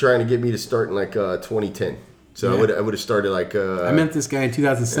were trying to get me to start in like 2010. So I would have started like. I met this guy in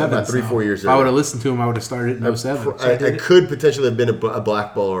 2007. About 3-4 years. If I would have listened to him, I would have started in 07. I could potentially have been a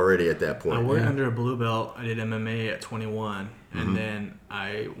black belt already at that point. I went under a blue belt. I did MMA at 21, and then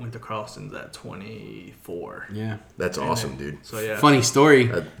I went to Carlson's at 24. Yeah, that's awesome, dude. So yeah, funny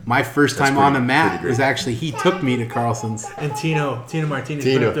story. My first time on the mat was actually he took me to Carlson's. And Tino Martinez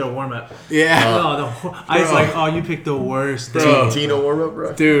put up their warm up. Yeah. I was like, oh, you picked the worst. Tino warm up,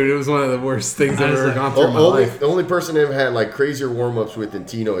 bro. Dude, it was one of the worst things I've ever gone through in my life. The only person I've had like crazier warm ups with than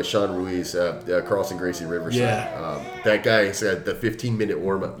Tino is Sean Ruiz, Carlson Gracie Riverside. Yeah. That guy said the 15-minute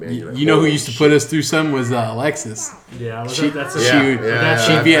warm up, man. You know who used to put us through some was Alexis. Yeah, she'd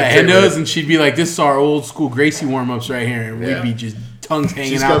be at Hendo's and she'd be like, "This is our old school Gracie warm ups right here," and we'd be just tongues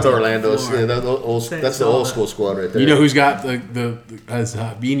hanging out. She's come to Orlando. That's the old school squad right there. You know who's got the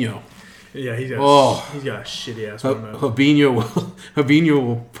Bino? Yeah, he's got a shitty ass warm up. Habino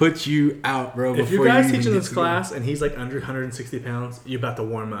will put you out, bro. If your guy's teaching this class and he's like under 160 pounds, you're about to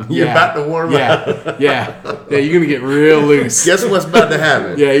warm up. You're about to warm up. Yeah, you're gonna get real loose. Guess what's about to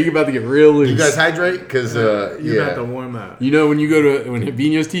happen? Yeah, you're about to get real loose. You guys hydrate because you're about to warm up. You know when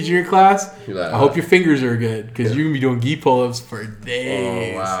Habino's teaching your class, I hope your fingers are good because you're gonna be doing gi pull-ups for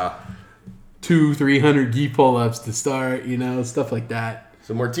days. Oh wow. 200-300 gi pull-ups to start, stuff like that.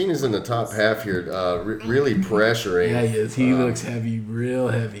 So Martinez in the top half here, really pressuring. Yeah, he is. He looks heavy, real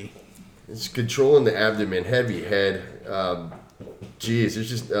heavy. It's controlling the abdomen, heavy head. There's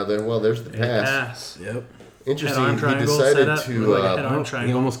just there's the pass. Yep. Interesting. He decided to.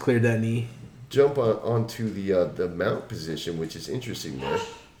 He almost cleared that knee. Jump onto the mount position, which is interesting there.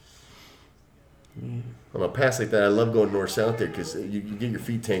 On a pass like that, I love going north-south there because you get your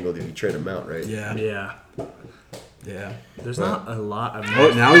feet tangled if you try to mount, right? Yeah. There's not a lot of.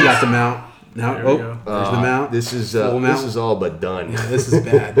 Now we got the mount. Now, there's the mount. This is all but done. Yeah, this is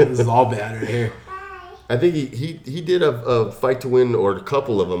bad. This is all bad right here. I think he did a fight to win or a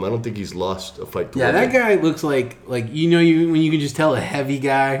couple of them. I don't think he's lost a fight to win. Yeah, that guy looks like when you can just tell a heavy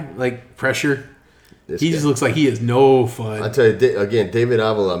guy, like pressure. He just looks like he has no fun. I tell you again, David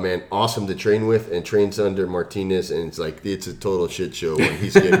Avila, man, awesome to train with, and trains under Martinez, and it's a total shit show when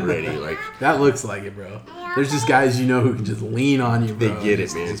he's getting ready. Like that looks like it, bro. There's just guys who can just lean on you, bro. They get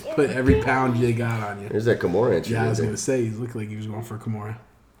it, man. Just put every pound they got on you. There's that Kimura entry. Yeah, I was gonna say he looked like he was going for Kimura.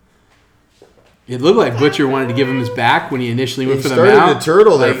 It looked like Butcher wanted to give him his back when he initially went for the mount. He started the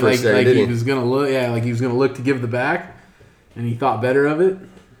turtle there for a second, like didn't he was gonna look, like he was gonna look to give the back, and he thought better of it.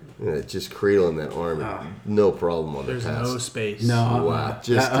 Yeah, just cradling that arm, no problem on the pass. There's no space. No, wow,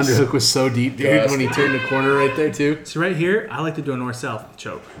 that underhook was so deep, dude. When he turned the corner right there too. So right here, I like to do a north-south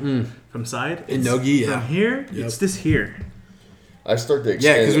choke from side. In nogi, From here, it's this here. I start to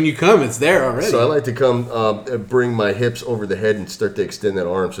extend. Yeah, because when you come, it's there already. So I like to come, bring my hips over the head and start to extend that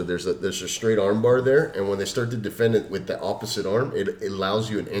arm. So there's a straight arm bar there, and when they start to defend it with the opposite arm, it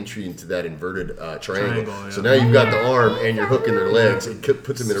allows you an entry into that inverted triangle. Yeah. So now you've got the arm and you're hooking their legs. It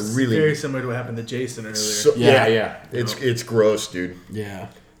puts them in a really very similar to what happened to Jason earlier. Yeah. It's gross, dude. Yeah.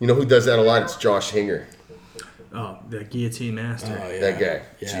 You know who does that a lot? It's Josh Hinger. Oh, the guillotine master. Oh, yeah. That guy.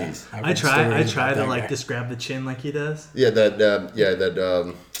 Yeah. Jeez. I try to like just grab the chin like he does. Yeah, is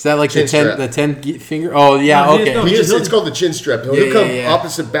that like the 10 finger? Oh yeah, no, okay. It's called the chin strap. He'll come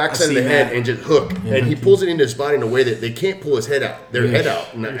opposite backside of the head and just hook, and he pulls it into his body in a way that they can't pull his head out. Their head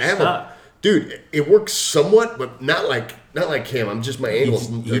out. And dude, it works somewhat, but not like him. I'm just my angles.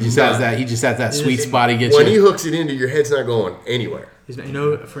 He just has that sweet spot he gets. When he hooks it into your head's not going anywhere.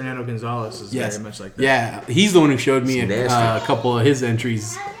 Fernando Gonzalez is very much like that. Yeah, he's the one who showed me a couple of his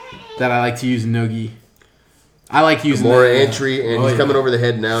entries that I like to use in nogi. I like using more entry, and he's coming over the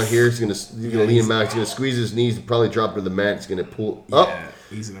head now. Here he's gonna lean him out. He's gonna squeeze his knees and probably drop to the mat. He's gonna pull up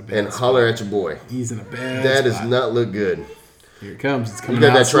he's in a bad and holler at your boy. He's in a bad That spot. does not look good. Here it comes. It's coming. You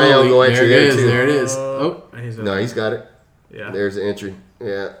got that triangle entry there too. There it is. No, he's got it. Yeah. There's the entry.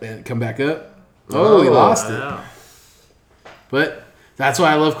 Yeah. And come back up. Oh, he lost it. But that's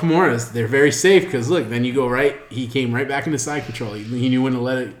why I love Kimuras. They're very safe because look, then you go right. He came right back into side control. He knew when to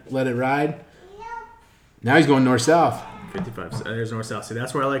let it ride. Now he's going north south. 55. There's north south. See,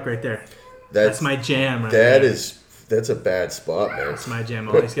 that's where I like right there. That's my jam. Right That's a bad spot, man. That's my jam.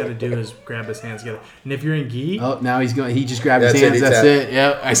 All he's got to do is grab his hands together. And if you're in gi, now he's going. He just grabbed his hands. That's it.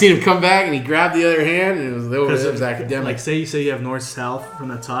 Yep. I seen him come back and he grabbed the other hand and it was academic. Like say you have north south from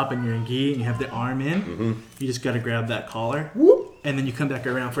the top and you're in gi and you have the arm in. You just got to grab that collar. Whoop. And then you come back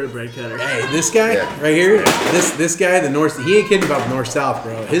around for the bread cutter. Hey, this guy right here, this guy, the north, he ain't kidding about the north south,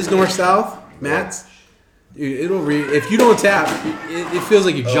 bro. His north south, Matt's, dude, if you don't tap, it feels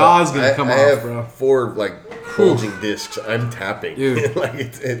like your jaw's gonna come off, bro. 4 bulging discs. I'm tapping, dude.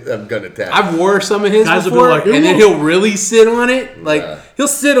 I'm gonna tap. I've wore some of his before, and then he'll really sit on it. He'll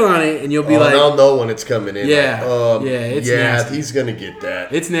sit on it, and you'll be like, I'll know when it's coming in. It's nasty. He's gonna get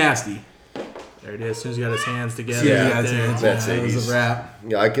that. It's nasty. There it is. As soon as he got his hands together. That's it. It was a wrap.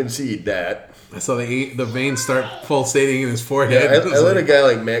 Yeah, I concede that. I saw the veins start pulsating in his forehead. Yeah, I let a guy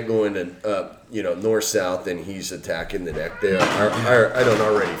like Matt go into north south, and he's attacking the neck. I don't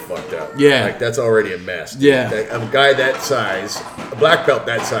already fucked up. Yeah, that's already a mess. Dude. Yeah, a guy that size, a black belt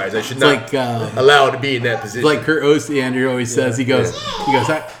that size, I should not allow to be in that position. Like Kurt Ostrander always says, he goes.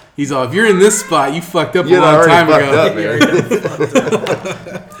 He's all, if you're in this spot, you fucked up a long time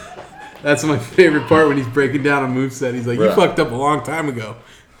ago. That's my favorite part when he's breaking down a moveset. He's like, you fucked up a long time ago.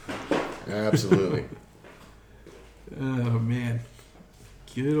 Absolutely. Oh, man.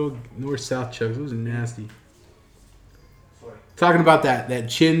 Good old north-south chugs. Those are nasty. Talking about that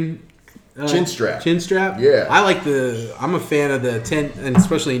chin... chin strap. Chin strap? Yeah. I'm a fan of the 10, and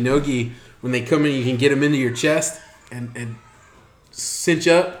especially nogi, when they come in, you can get them into your chest and cinch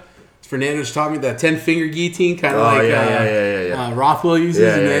up. Fernando's taught me that 10-finger guillotine, kind of Rothwell uses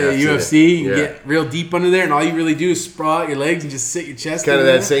in the UFC. You get real deep under there, and all you really do is sprawl out your legs and just sit your chest. Kind of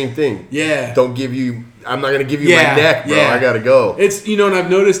that same thing. Yeah. I'm not going to give you my neck, bro. I got to go. It's, and I've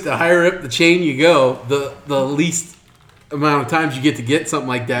noticed the higher up the chain you go, the least amount of times you get something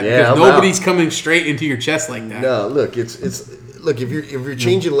like that. Because nobody's coming straight into your chest like that. No, look, Look, if you're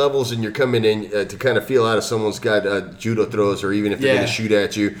changing levels and you're coming in to kind of feel out if someone's got judo throws, or even if they're going to shoot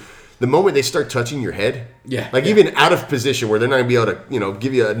at you, the moment they start touching your head, even out of position where they're not going to be able to,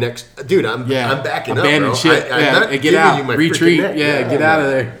 give you a next. Dude, I'm backing up, bro. Shit. I'm not get out. You my retreat. Neck. Get out of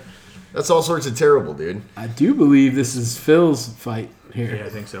there. That's all sorts of terrible, dude. I do believe this is Phil's fight here. Yeah, I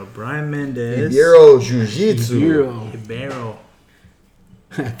think so. Brian Mendez. Ibero Jiu-Jitsu. Ibero.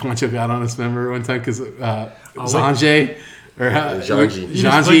 Poncho got on us, remember, one time because Sanjay. Or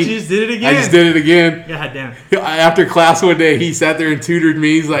Janji just did it again. I just did it again. God damn. After class one day, he sat there and tutored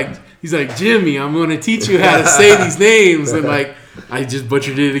me. He's like, Jimmy, I'm going to teach you how to say these names. And I just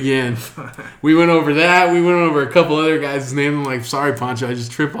butchered it again. We went over that. We went over a couple other guys' names. I'm like, sorry, Pancho. I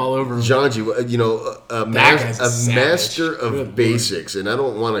just trip all over him. Janji, you know, a master of Good basics, and I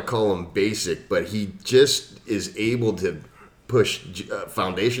don't want to call him basic, but he just is able to push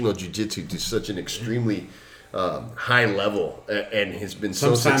foundational jiu-jitsu to such an extremely high level, and has been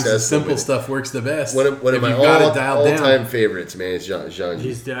so successful. Sometimes the simple stuff works the best. One of my all-time favorites, man, is Janji.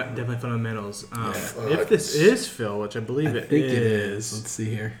 He's definitely fundamentals. If this is Phil, which I believe it is. Let's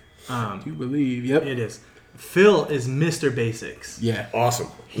see here. Do you believe? Yep. It is. Phil is Mr. Basics. Yeah. Awesome.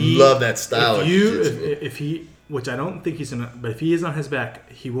 Love that style. If he, which I don't think he's gonna, but if he is on his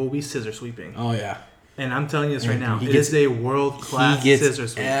back, he will be scissor sweeping. Oh yeah. And I'm telling you this right now, it is a world-class scissor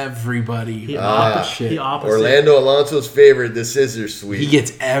sweep. Everybody. He opposite. Orlando Alonso's favorite, the scissor sweep. He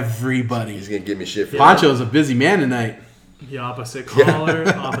gets everybody. He's going to give me shit for Pancho's a busy man tonight. The opposite collar,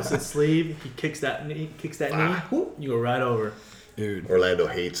 opposite sleeve. He kicks that knee, whoop, you go right over. Dude. Orlando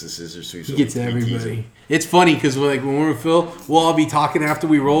hates the scissor sweep. He gets everybody. It's funny because when we're with Phil, we'll all be talking after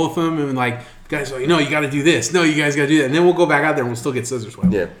we roll with him and like, guys, you got to do this. No, you guys got to do that. And then we'll go back out there and we'll still get scissor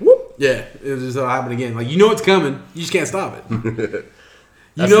swept. Yeah. Whoop. Yeah, it'll just happen again. Like, it's coming. You just can't stop it.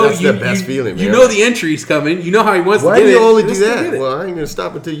 That's the best feeling, man. You know the entry's coming. You know how he wants to get it. Why do you only do that? Well, I ain't going to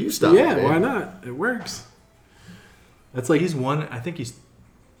stop until you stop. Yeah, why not? It works. That's like he's won. I think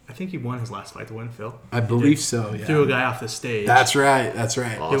he won his last fight to win, Phil. I believe so, yeah. Threw a guy off the stage. That's right.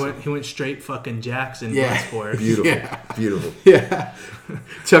 Awesome. He went straight fucking Jackson. Yeah. Bloodsport. Beautiful. Yeah.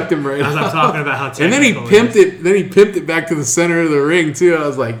 Chucked him right As I'm talking about how and then he pimped it. Then he pimped it back to the center of the ring too. I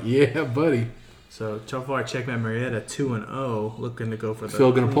was like, yeah, buddy. So so far, Checkmate Marietta 2-0, looking to go for the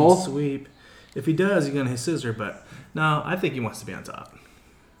Phil gonna pull sweep. If he does, he's gonna hit scissor. But no, I think he wants to be on top.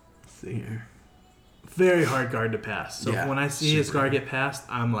 Let's see here. Very hard guard to pass. So yeah, when I see his guard get passed,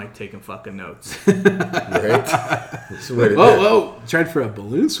 I'm like taking fucking notes. Right? Whoa. Tried for a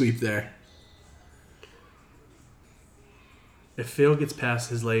balloon sweep there. If Phil gets past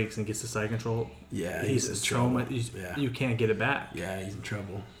his legs and gets the side control, he's in so trouble. much. You can't get it back. Yeah, he's in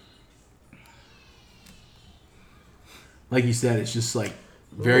trouble. Like you said, it's just like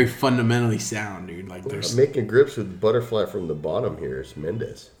very fundamentally sound, dude. Like there's making grips with butterfly from the bottom here is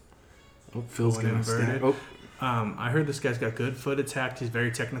Mendez. Oh, Phil's gonna stand. Oh. I heard this guy's got good foot attack. He's very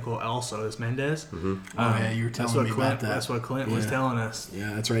technical. Also, is Mendez. Mm-hmm. Yeah, you were telling me about that. That's what Clint was telling us.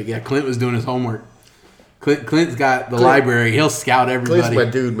 Yeah, that's right. Yeah, Clint was doing his homework. Clint's got the library. He'll scout everybody. Clint's my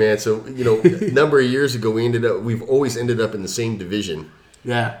dude, man. So a number of years ago, we've always ended up in the same division.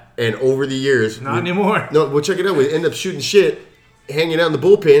 Yeah. And over the years, not anymore. No, well, check it out. We end up shooting shit, hanging out in the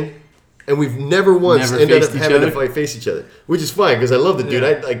bullpen, and we've never once ended up having to face each other, which is fine because I love the dude.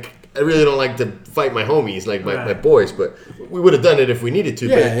 I really don't like to fight my homies, like my boys, but we would have done it if we needed to.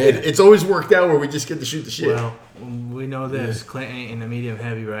 Yeah, It's always worked out where we just get to shoot the shit. Well, we know this. Clint ain't in the medium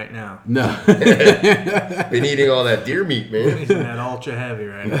heavy right now. No. Been eating all that deer meat, man. He's in that ultra heavy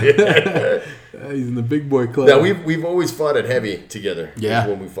right now. He's in the big boy club. Now, we've always fought at heavy together. Yeah.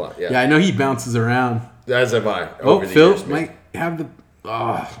 When we fought. Yeah, I know he bounces around. As have I. Phil might have the...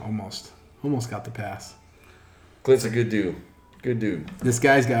 almost got the pass. Clint's a good dude. Good dude. This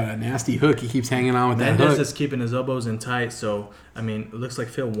guy's got a nasty hook. He keeps hanging on with that hook. Mendez is keeping his elbows in tight, so, it looks like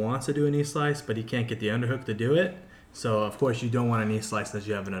Phil wants to do a knee slice, but he can't get the underhook to do it. So, of course, you don't want a knee slice unless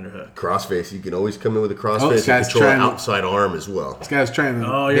you have an underhook. Crossface. You can always come in with a crossface and control an outside arm as well. This guy's trying to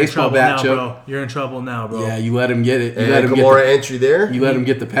you're baseball in trouble bat now, choke. bro. You're in trouble now, bro. Yeah, you let him get it. You let him Kimura entry there. You let him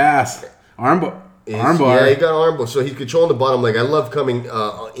get the pass. Armbar. Yeah, he got armbar. So he's controlling the bottom leg. I love coming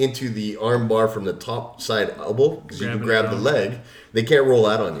into the armbar from the top side elbow because you can grab the leg. They can't roll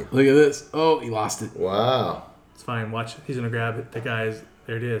out on you. Look at this. Oh, he lost it. Wow. It's fine. Watch. He's going to grab it. The guy's...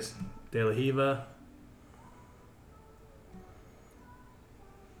 There it is. De La Hiva.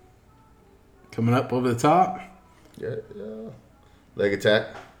 Coming up over the top. Yeah. Leg attack.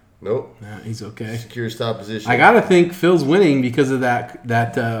 Nope. Nah, he's okay. Secures top position. I got to think Phil's winning because of that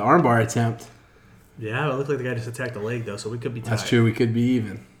armbar attempt. Yeah, it looked like the guy just attacked the leg, though, so we could be tied. That's true. We could be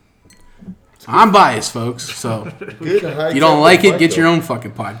even. I'm biased, folks, so Good you don't like it, get your own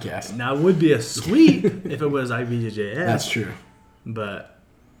fucking podcast. Now, it would be a sweep if it was IBJJF. That's true. But...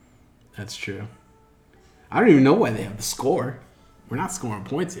 That's true. I don't even know why they have the score. We're not scoring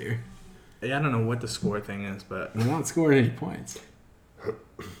points here. Yeah, I don't know what the score thing is, but... We're not scoring any points.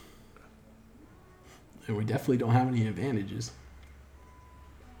 And we definitely don't have any advantages.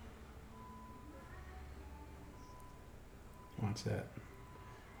 Watch that.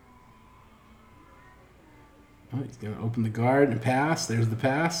 Oh, he's going to open the guard and pass. There's the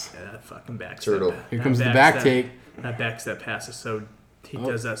pass. Yeah, that fucking back Turtle. step. Here comes the back take. That back step pass is so... He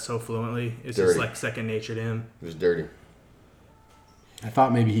does that so fluently. It's Dirty. just like second nature to him. It was dirty. I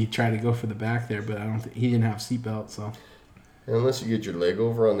thought maybe he tried to go for the back there, but I don't think he didn't have seatbelt, so. And unless you get your leg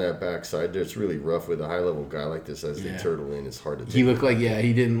over on that backside, it's really rough with a high level guy like this as they turtle in. It's hard to take. He looked like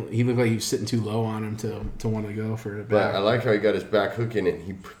he looked like he was sitting too low on him to want to go for it. But I like how he got his back hook in and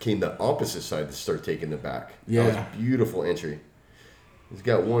he came the opposite side to start taking the back. Yeah. That was beautiful entry. He's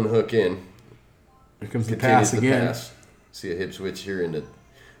got one hook in. Here comes the pass again. Pass. See a hip switch here in the.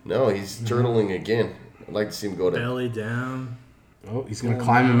 No, he's turtling again. I'd like to see him go to belly down. Oh, he's gonna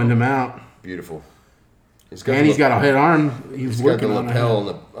climb him into mount. Beautiful. He's got a head arm. He's working got the on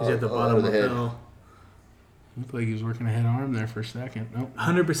lapel on he's at the bottom of the head. Looked like he was working a head arm there for a second. Nope.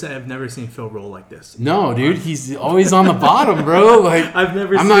 100%. I've never seen Phil roll like this. No, dude, he's always on the bottom, bro. Like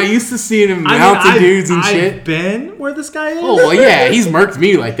I'm not used to seeing him mounting dudes and shit. I've been where this guy is. Oh well, yeah, he's murked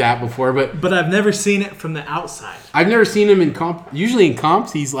me like that before, but I've never seen it from the outside. I've never seen him in comp. Usually in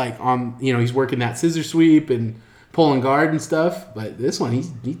comps, he's like on, he's working that scissor sweep and pulling guard and stuff. But this one, he's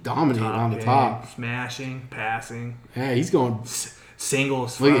dominating on the top, smashing, passing. Yeah, he's going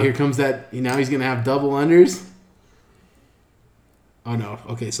singles. Look, here comes that. Now he's gonna have double unders. Oh no!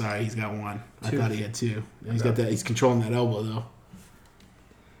 Okay, sorry. He's got one. I thought he had two. He's got that. He's controlling that elbow though.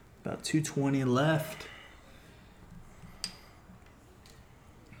 About 220 left.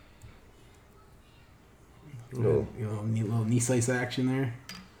 Neat little knee slice action there.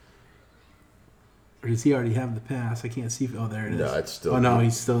 Or does he already have the pass? I can't see. Oh, there it is. No, it's still. Oh no,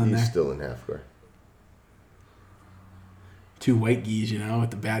 he's still in there. He's still in half guard. Two white geese,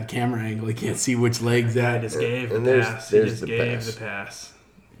 with the bad camera angle. He can't see which leg's at. He just gave the pass. He just gave the pass.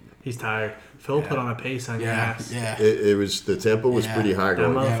 He's tired. Phil put on a pace on your ass. Yeah. It was, the tempo was pretty high that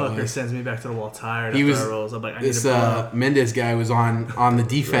going. motherfucker sends me back to the wall tired after I rolls. I'm like, I need to pull up. Mendez guy was on the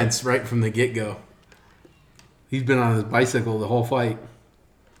defense right from the get-go. He's been on his bicycle the whole fight.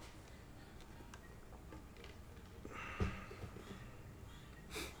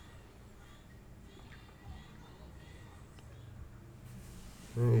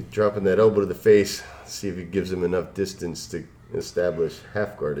 He's dropping that elbow to the face. See if he gives him enough distance to establish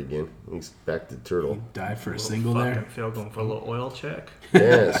half guard again. He's back to turtle. Dive for a single there. Phil going for a little oil check.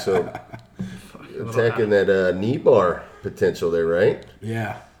 Yeah, so attacking that knee bar potential there, right?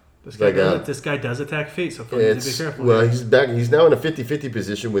 Yeah. This guy does attack feet, so Phil needs to be careful. Well, he's back. He's now in a 50-50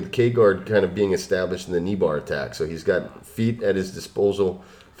 position with K-guard kind of being established in the knee bar attack. So he's got feet at his disposal.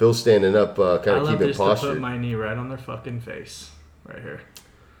 Phil's standing up, kind of keeping posture. I put my knee right on their fucking face, right here.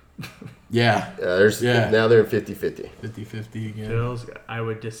 Yeah. Now they're 50-50. 50-50 again. Phil's, I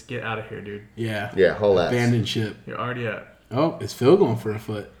would just get out of here, dude. Yeah. Yeah, haul ass. Abandon ship. You're already up. Oh, is Phil going for a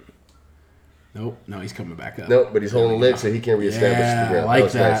foot? Nope. No, he's coming back up. Nope, but he's holding the leg so he can't reestablish the ground. I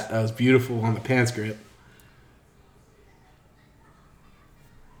like that. Nice. That was beautiful on the pants grip.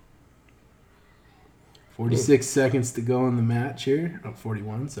 Ooh. 46 seconds to go in the match here. Oh,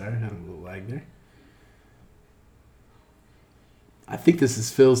 41. Sorry, I had a little lag there. I think this is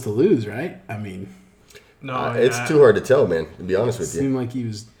Phil's to lose, right? I mean, no, it's too hard to tell, man. To be honest with you, seemed like he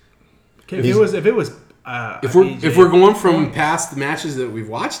was. If we're going from past the matches that we've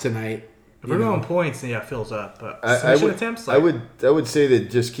watched tonight, if we're going points, then yeah, Phil's up. But attempts, I would say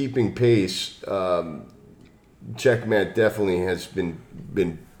that just keeping pace, Checkmat definitely has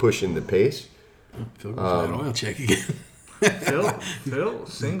been pushing the pace. Phil goes for that oil check again. Phil,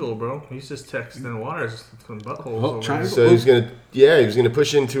 single, bro. He's just texting waters from buttholes. So he was gonna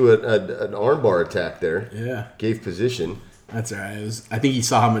push into an armbar attack there. Yeah, gave position. That's all right. I think he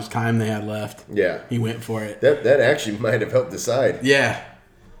saw how much time they had left. Yeah, he went for it. That actually might have helped decide. Yeah,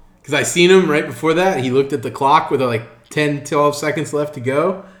 because I seen him right before that. He looked at the clock with like 10, 12 seconds left to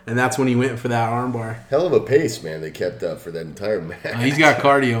go, and that's when he went for that armbar. Hell of a pace, man. They kept up for that entire match. He's got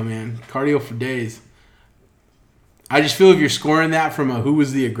cardio, man. Cardio for days. I just feel if you're scoring that from who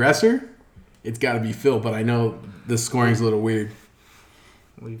was the aggressor, it's got to be Phil. But I know the scoring's a little weird.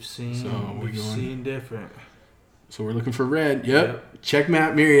 We've seen different. So we're looking for red. Yep.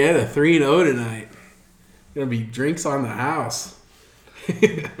 Checkmate Marietta 3-0 tonight. Gonna be drinks on the house.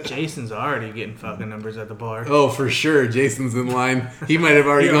 Jason's already getting fucking numbers at the bar. Oh, for sure. Jason's in line. He might have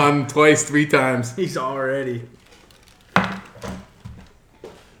already gone twice, 3 times. He's already.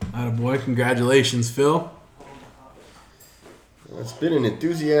 Attaboy. Congratulations, Phil. It's been an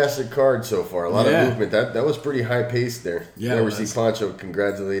enthusiastic card so far. A lot of movement. That was pretty high paced there. Yeah. Never see Pancho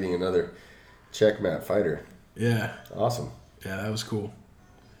congratulating another checkmat fighter. Yeah. Awesome. Yeah, that was cool.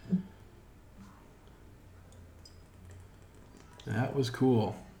 That was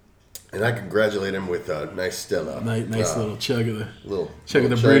cool. And I congratulate him with a nice Stella. Nice little chug of the chug of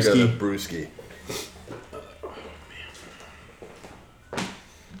the brewski.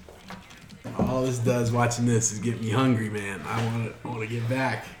 All all this does watching this is get me hungry, man. I want to get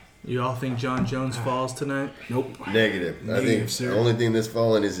back. You all think John Jones falls tonight? Nope. Negative. I think the only thing that's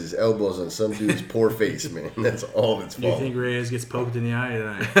falling is his elbows on some dude's poor face, man. That's all that's falling. Do you think Reyes gets poked in the eye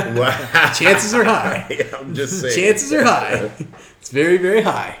tonight? Wow. Chances are high. I'm just saying. Chances are high. It's very, very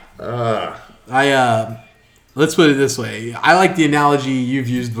high. Let's put it this way. I like the analogy you've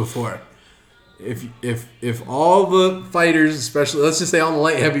used before. If all the fighters, especially let's just say all the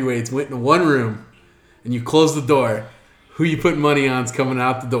light heavyweights, went into one room and you close the door, who you putting money on is coming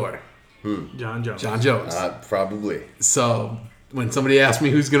out the door? John Jones. John Jones. Probably. So when somebody asks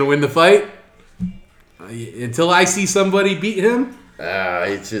me who's going to win the fight, until I see somebody beat him,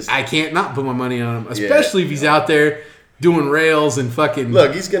 it's just I can't not put my money on him. Especially if he's out there doing rails and fucking.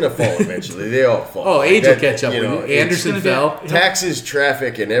 Look, he's gonna fall eventually. They all fall. Oh, age will catch up. Anderson fell. Taxes,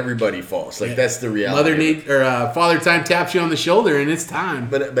 traffic, and everybody falls. Like that's the reality. Father Time taps you on the shoulder, and it's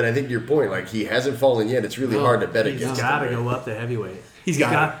time. But I think your point, like he hasn't fallen yet. It's really hard to bet against him. He's got to go up to heavyweight. He's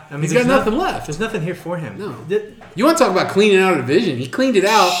got nothing left. There's nothing here for him. No. You want to talk about cleaning out a division? He cleaned it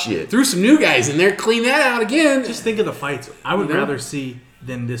out. Shit. Threw some new guys in there. Clean that out again. Just think of the fights I would rather see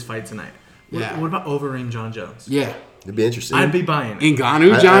than this fight tonight. Yeah. What about Overeem John Jones? Yeah. It'd be interesting. I'd be buying it.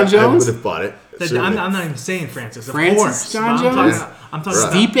 Ngannou John Jones? I would have bought it. I'm not even saying Francis. Of Francis course. John Jones? I'm talking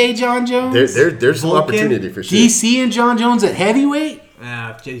about Stipe John Jones? There's some opportunity for sure. DC and John Jones at heavyweight?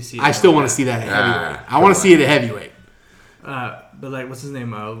 JC. I still want to see that at heavyweight. I want to see it at heavyweight. But like, what's his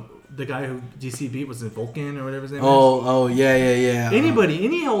name? The guy who DC beat was it Vulcan or whatever his name is. Oh, yeah. Anybody,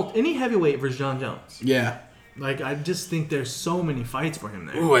 any heavyweight versus John Jones. Yeah. Like, I just think there's so many fights for him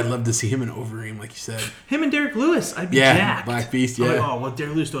there. Ooh, I'd love to see him in Overeem, like you said. Him and Derek Lewis, I'd be jacked. Black Beast, yeah. Like, well,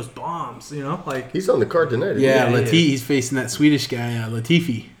 Derek Lewis throws bombs, like. He's on the card tonight. Yeah, he's facing that Swedish guy,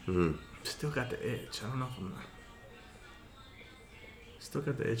 Latifi. Mm-hmm. Still got the itch. I don't know if I'm. Still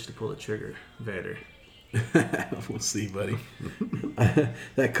got the itch to pull the trigger, Vader. We'll see, buddy.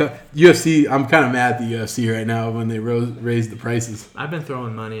 That UFC, I'm kind of mad at the UFC right now when they raised the prices. I've been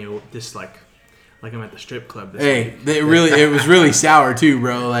throwing money just like I'm at the strip club this week. It was really sour too,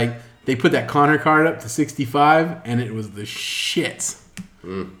 bro. Like they put that Connor card up to 65 and it was the shits.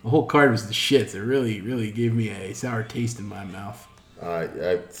 The whole card was the shits. It really, really gave me a sour taste in my mouth.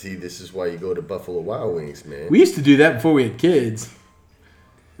 I see. This is why you go to Buffalo Wild Wings, man. We used to do that before we had kids.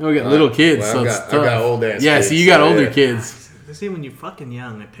 Now we got little kids, so it's tough. I got old ass kids. Yeah, so you got older kids. See, when you're fucking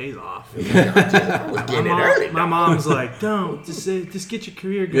young, it pays off. My mom's like, don't just get your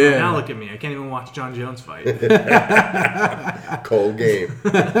career going. Now look at me, I can't even watch John Jones fight. Cold game.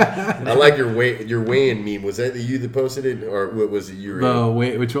 I like your weighing meme. Was that you that posted it, or what was it you were? Oh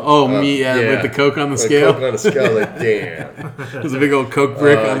wait, which one? Oh, me with the Coke on the scale. Coke on the scale, like damn. There's a big old Coke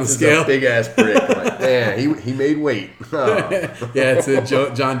brick on the scale. Big ass brick. Like, damn, he made weight. Oh. Yeah, it's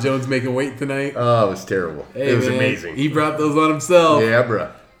John Jones making weight tonight. Oh, it was terrible. It was amazing. He brought those on himself. Yeah,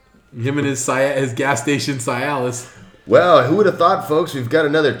 bro. Him and his gas station Cialis. Well, who would have thought, folks? We've got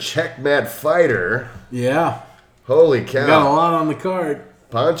another checkmat fighter. Yeah. Holy cow! We got a lot on the card.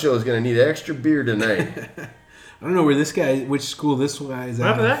 Poncho is going to need extra beer tonight. I don't know which school this guy is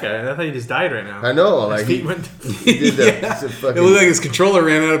at. What happened to that guy? I thought he just died right now. I know. His like feet went. He did that. It looked like his controller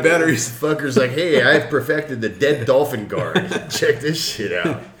ran out of batteries. Fucker's like, hey, I've perfected the dead dolphin guard. Check this shit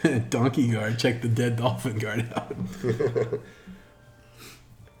out. Donkey guard. Check the dead dolphin guard out.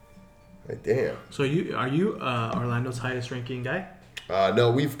 Like, damn. So are you Orlando's highest ranking guy?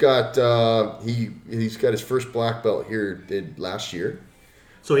 No, we've got he's got his first black belt here last year.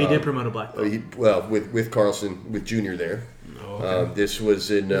 So he did promote a black belt. With Carlson, with Junior there. Oh, okay. This was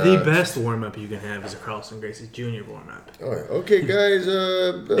in the best warm up you can have is a Carlson Gracie Junior warm up. Oh, okay, guys.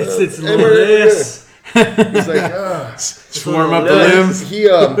 It's a little this. He's like, just warm up the limbs. He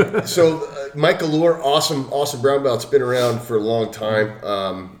Mike Allure, awesome brown belt's been around for a long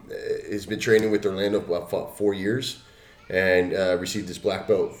time. He's been training with Orlando about 4 years. And received his black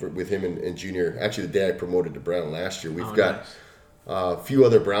belt with him and Junior. Actually, the day I promoted to brown last year. We've got a few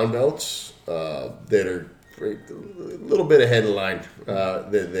other brown belts that are a little bit ahead of the line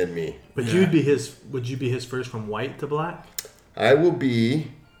than me. But would you be his first from white to black? I will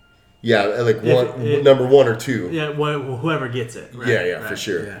be, number 1 or 2. Yeah, whoever gets it. Right? Yeah, for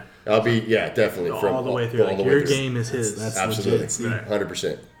sure. Yeah. I'll be, definitely all the way through. Your game is his. That's absolutely, legit,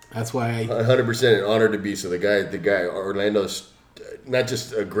 100%. That's why 100% an honor to be. So the guy Orlando's not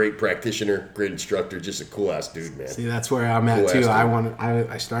just a great practitioner, great instructor, just a cool ass dude, man. See, that's where I'm at too.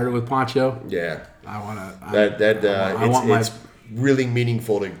 I started with Poncho. Yeah. I want to. It's really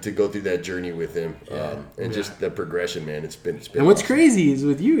meaningful to go through that journey with him, and just the progression, man. It's been. And what's crazy is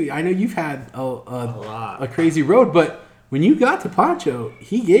with you. I know you've had a crazy road, but when you got to Pancho,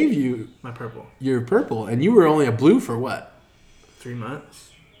 he gave you my purple. Your purple, and you were only a blue for what? 3 months.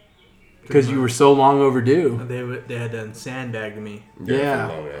 Because you were so long overdue. They had done sandbagged me. Yeah.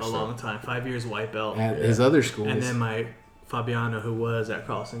 A long time. 5 years white belt. At his other schools. And then my Fabiano, who was at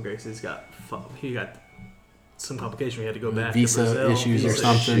Carlson Gracie's, got some complication. We had to go back visa to Brazil. issues or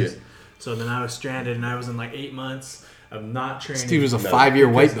something. Shit. So then I was stranded, and I was in like 8 months of not training. This dude was a 5-year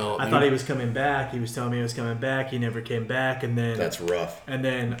white belt. I thought he was coming back. He was telling me he was coming back. He never came back, and then that's rough. And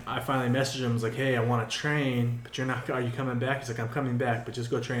then I finally messaged him. I was like, "Hey, I want to train, but you're not. Are you coming back?" He's like, "I'm coming back, but just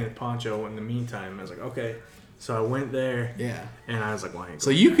go train at Poncho in the meantime." I was like, "Okay." So I went there. Yeah. And I was like, "Why?"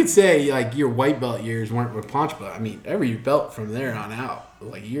 So you could say like your white belt years weren't with Poncho, but I mean every belt from there on out,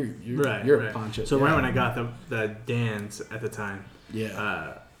 like you're a Poncho. So right when I got the Dans at the time,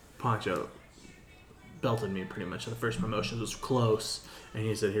 Poncho belted me pretty much. The first promotion was close, and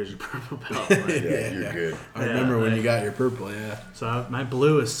he said, "Here's your purple belt." Like, you're good. I remember when you got your purple. Yeah. So my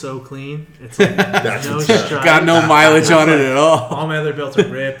blue is so clean. It's like no stripe. Got no mileage on it at all. All my other belts are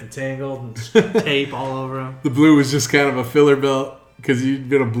ripped and tangled and tape all over them. The blue was just kind of a filler belt because you'd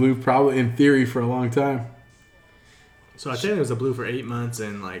been a blue probably in theory for a long time. So I think it was a blue for 8 months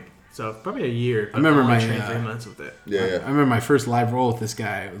and so probably a year. I remember my 3 months with it. Yeah. I remember my first live roll with this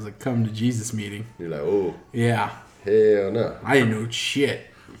guy. It was like come to Jesus meeting. You're like, oh. Yeah. Hell no. I didn't know shit.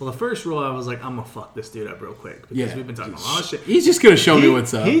 Well, the first roll I was like, I'm gonna fuck this dude up real quick because we've been talking a lot of shit. He's just gonna show me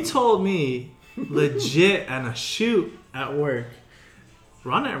what's up. He told me legit on a shoot at work,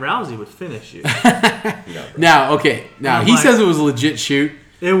 Ronda Rousey would finish you. Now he says it was a legit shoot.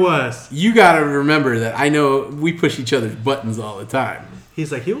 It was. You gotta remember that I know we push each other's buttons all the time. He's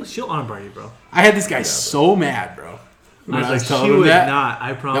like, she'll armbar you, bro. I had this guy so mad, bro. I was like, she was not.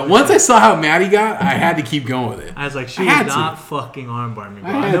 I promise. Once I saw how mad he got, I had to keep going with it. I was like, she was not fucking armbar me, bro.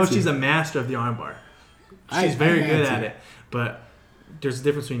 I know she's a master of the armbar. She's very good at it. But there's a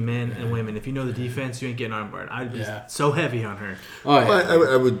difference between men and women. If you know the defense, you ain't getting armbarred. I'd be so heavy on her. Oh,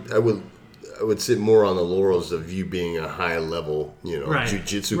 yeah. I would sit more on the laurels of you being a high level,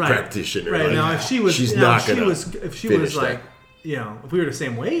 jiu-jitsu practitioner. Right. Like, now, if she was, she's not gonna. If she was like. If we were the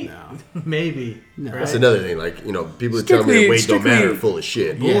same weight, maybe. No. Right? That's another thing. Like, people that tell me that weight don't matter, full of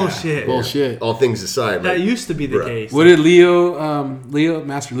shit. Bullshit. All things aside. That used to be the case. What did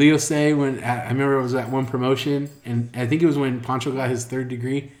Master Leo say when, I remember it was at one promotion, and I think it was when Pancho got his 3rd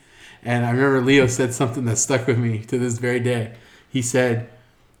degree, and I remember Leo said something that stuck with me to this very day. He said,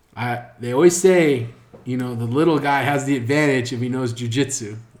 they always say, the little guy has the advantage if he knows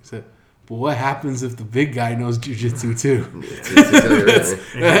jiu-jitsu. He said, but what happens if the big guy knows jiu-jitsu too?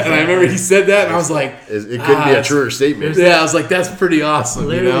 And I remember he said that, and I was like... It couldn't be a truer statement. Yeah, I was like, that's pretty awesome.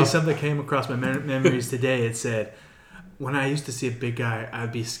 Literally, something came across my memories today. It said, when I used to see a big guy,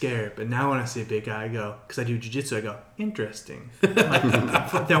 I'd be scared. But now when I see a big guy, I go, because I do jiu-jitsu, I go, interesting.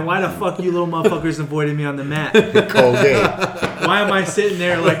 Like, then why the fuck you little motherfuckers avoided me on the mat? Cold game. Why am I sitting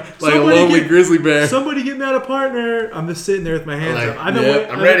there like a lonely grizzly bear? Somebody get me out a partner. I'm just sitting there with my hands up.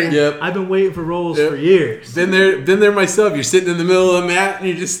 I'm ready. I've been waiting for rolls for years. Been there myself. You're sitting in the middle of the mat, and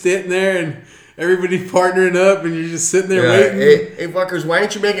you're just sitting there, and everybody's partnering up, and you're just sitting there waiting. Hey, fuckers, why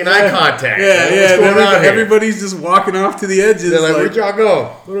aren't you making eye contact? Yeah. What's going on here? Everybody's just walking off to the edges. They're like, where'd y'all go?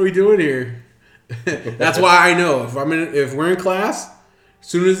 What are we doing here? That's why I know if we're in class, as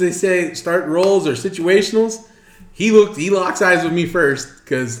soon as they say start rolls or situationals, he locks eyes with me first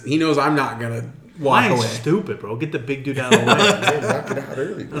because he knows I'm not gonna walk away. Stupid, bro. Get the big dude out of the way. Knock it out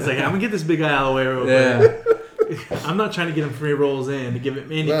early. I was like, I'm gonna get this big guy out of the way real quick. I'm not trying to get him 3 rolls in to give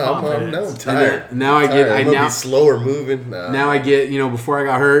him any confidence. I'm tired. Now I get. I'm gonna be slower moving. Now I get. Before I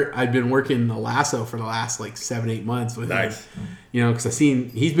got hurt, I'd been working the lasso for the last 7-8 months with him. Because I seen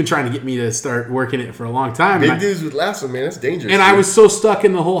he's been trying to get me to start working it for a long time. Big dudes with lasso, man, that's dangerous. And I was so stuck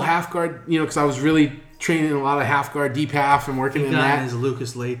in the whole half guard, because I was really training a lot of half guard, deep half, and working in that. His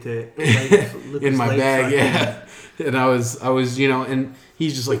Lucas Late in my bag, yeah. And I was, and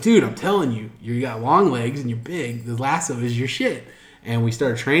he's just like, dude, I'm telling you, you got long legs and you're big. The lasso is your shit. And we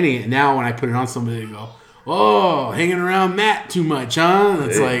started training it. And now when I put it on somebody, they go, oh, hanging around Matt too much, huh?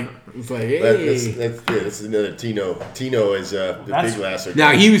 It's like, hey. That's another Tino. Tino is the big lasso.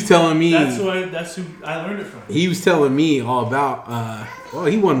 Now he was telling me. That's who I learned it from. He was telling me all about.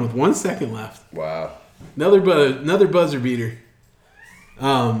 He won with 1 second left. Wow. Another buzzer beater.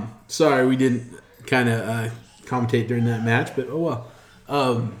 Sorry we didn't kind of commentate during that match, but oh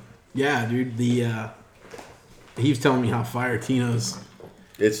well. Yeah, dude. He was telling me how fire Tino's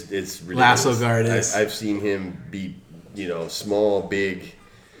it's ridiculous. Lasso guard is. I've seen him beat small, big.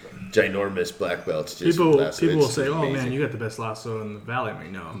 ginormous black belts. Just People will It's say, "Oh amazing. man, you got the best lasso in the valley." I'm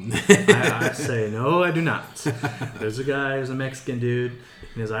like, no, I say, no, I do not. There's a guy, there's a Mexican dude,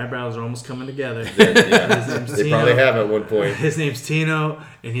 and his eyebrows are almost coming together. They probably have at one point. His name's Tino,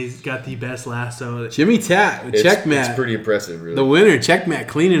 and he's got the best lasso. Jimmy Tat, Checkmat. It's pretty impressive, really. The winner, Checkmat,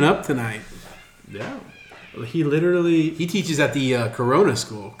 cleaning up tonight. Yeah, he teaches at the Corona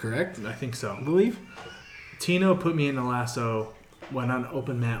School, correct? I think so. I believe. Tino put me in the lasso, went on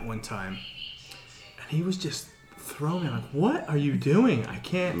open mat one time, and he was just throwing me. I'm like, what are you doing? I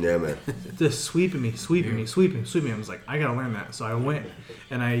can't. Yeah, man. Just sweeping me. I was like, I gotta learn that. So I went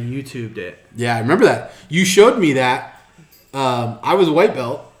and I YouTubed it. Yeah, I remember that. You showed me that. I was a white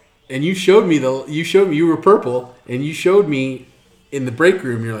belt, and you showed me you were purple, and you showed me in the break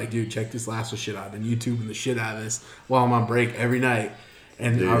room. You're like, dude, check this lasso shit out. I've been YouTubing the shit out of this while I'm on break every night.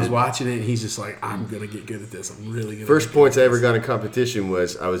 And dude, I was watching it, and he's just like, I'm going to get good at this. I'm really good First points I ever got in competition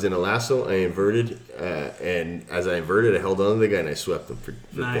was I was in a lasso, I inverted, and as I inverted, I held on to the guy, and I swept him for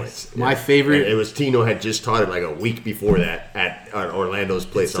points. My favorite... And it was Tino had just taught it like a week before that at Orlando's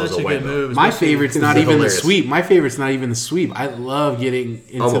place. It's such a good move. My favorite's not even the sweep. I love getting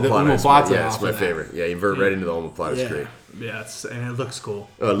into the omoplata. Yeah, it's my favorite. Yeah, you invert right into the omoplata. It's great. Yeah, and it looks cool.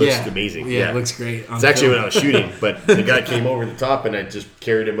 Oh, it looks amazing. Yeah, it looks great. It's actually when I was shooting, but the guy came over the top, and I just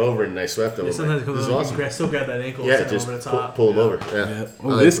carried him over, and I swept him. Sometimes this is awesome. Still got that ankle just over the top. Pull him over. Yeah.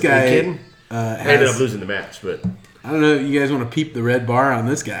 Well, this guy ended up losing the match, but I don't know. You guys want to peep the red bar on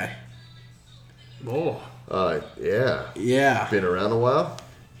this guy? Oh. Yeah. Been around a while.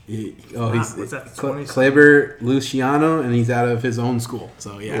 He's what's that? Kleber Luciano, and he's out of his own school.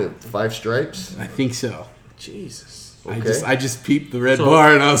 So yeah, 5 stripes. I think so. Jesus. Okay. I just peeped the red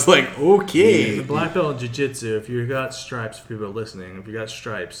bar, and I was like, okay. The black belt in jiu-jitsu, if you got stripes, for people listening, if you got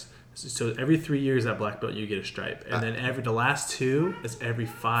stripes, so every 3 years at black belt you get a stripe, and then the last 2 is every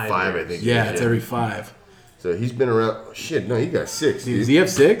 5 years. I think. Yeah, it's every 5. So he's been around. Shit, no, he got 6. Does he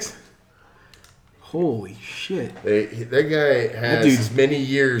have 6? Holy shit! That guy has as many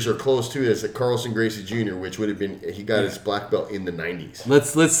years or close to it as Carlson Gracie Jr., which would have been he got his black belt in the 90s.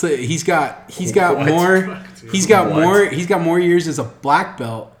 Let's say he's got more years as a black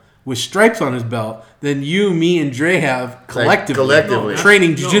belt with stripes on his belt than you, me, and Dre have collectively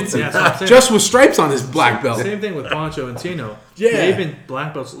training jiu-jitsu. Just with stripes on his black belt. Same thing with Poncho and Tino. Yeah, they've been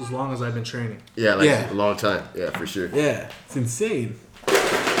black belts as long as I've been training. Yeah, a long time. Yeah, for sure. Yeah, it's insane.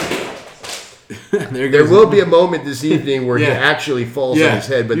 There will be a moment this evening where he actually falls on his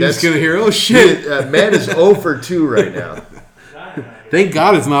head, but that's gonna hear. Oh shit! Man is 0 for 2 right now. Thank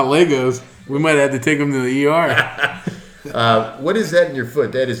God it's not Legos. We might have to take him to the ER. What is that in your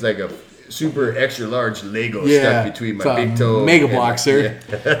foot? That is like a super extra large Lego stuck between my big toe. Mega block, sir.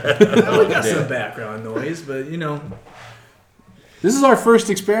 Got some background noise, but you know. This is our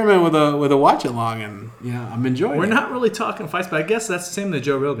first experiment with a watch along, and I'm enjoying it. We're not really talking fights, but I guess that's the same to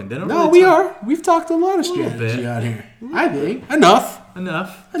Joe Rogan. They don't we are. We've talked a lot of strategy out here. I think enough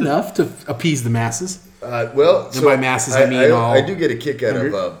to appease the masses. And by masses I mean all. I do get a kick out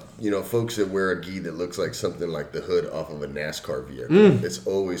of folks that wear a gi that looks like something like the hood off of a NASCAR vehicle. It's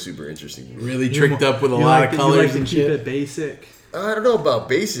always super interesting to me. Really tricked up with a lot of colors and shit. Keep it basic. I don't know about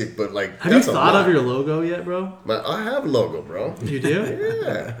basic, but have you thought of your logo yet, bro? I have a logo, bro. You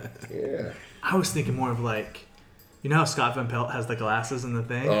do? Yeah. I was thinking more of you know how Scott Van Pelt has the glasses and the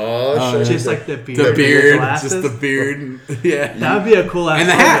thing? Oh, just like the beard. The beard, glasses. just the beard. Yeah, that would be a cool. And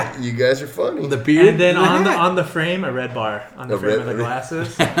the hat. You guys are funny. The beard, and then on the frame, a red bar on the frame of the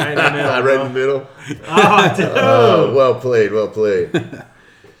glasses. Right in the middle. Right in the middle. Oh, dude. Oh, well played.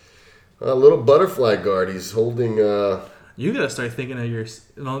 A little butterfly guard. He's holding. You gotta start thinking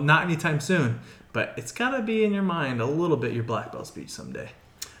of not anytime soon, but it's gotta be in your mind a little bit. Your black belt speech someday.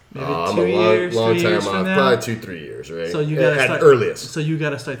 Maybe 2 years, long 3 time years off. from now. Probably 2-3 years, right? So you gotta at earliest. So you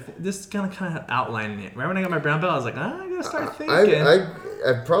gotta start. This is kind of outlining it. Right when I got my brown belt, I was like, I gotta start thinking.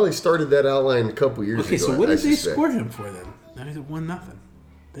 I probably started that outline a couple years ago. Okay, so what did they score him for then? That is 1-0.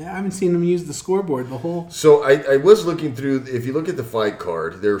 I haven't seen them use the scoreboard the whole. So I was looking through. If you look at the fight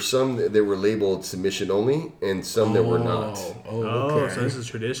card, there were some that were labeled submission only, and some that were not. Okay. So this is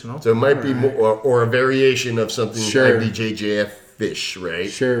traditional. So it might be more, or a variation of something IBJJF fish, right?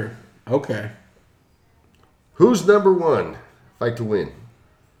 Sure. Okay. Who's number 1? Fight to win.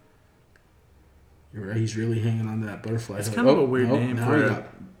 You're right. He's really hanging on to that butterfly. It's kind of a weird name for a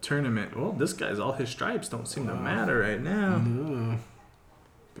tournament. Well, this guy's all his stripes don't seem to matter right now. No.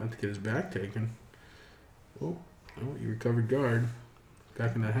 About to get his back taken. Oh, he recovered guard.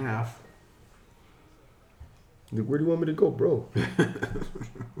 Back in the half. Where do you want me to go, bro?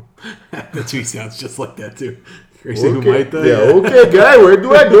 That tweet sounds just like that too. Gracie Humaita. Yeah, okay, guy, where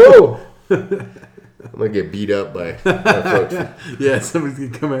do I go? I'm gonna get beat up by folks. Yeah, somebody's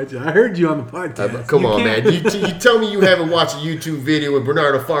gonna come at you. I heard you on the podcast. Come on, man. You tell me you haven't watched a YouTube video with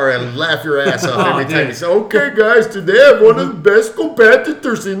Bernardo Fara and laugh your ass off every time you say, okay, guys, today I have one of the best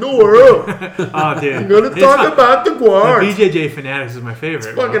competitors in the world. Oh, dude. I'm gonna talk about the guards. BJJ Fanatics is my favorite.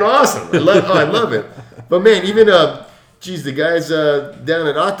 It's fucking awesome. I love it. But man, even the guys down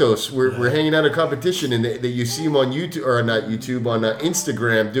at Atos, we're hanging out in competition, and you see them on YouTube, or not YouTube, on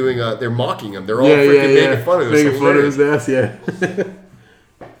Instagram doing. They're mocking him. They're all freaking making fun of him. Making fun of his ass, yeah.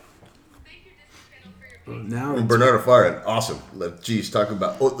 Now Bernardo Fara, awesome. Jeez, talking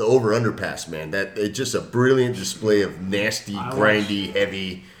about the over-under pass, man. That it's just a brilliant display of nasty, grindy,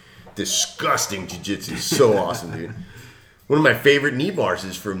 heavy, disgusting jiu-jitsu. So awesome, dude. One of my favorite knee bars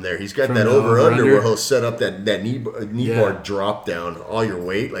is from there. He's got that over-under where he'll set up that knee bar drop down all your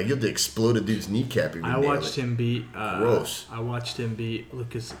weight. Like, you'll explode a dude's kneecap. I watched him beat... Gross. I watched him beat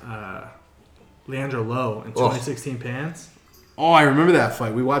Leandro Lowe in 2016 Pans. Oh, I remember that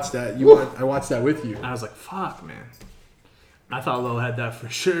fight. We watched that. I watched that with you. I was like, fuck, man. I thought Lowe had that for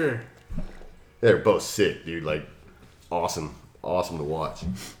sure. They're both sick, dude. Like, awesome. Awesome to watch.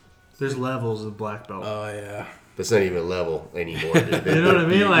 There's levels of black belt. Oh, yeah. That's not even a level anymore, dude. You know what I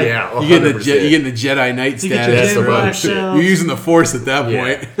mean? Like, yeah, you get the Jedi Knight status. You're using the Force at that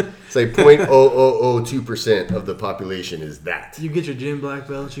point. It's like 0.0002% of the population is that. You get your gym black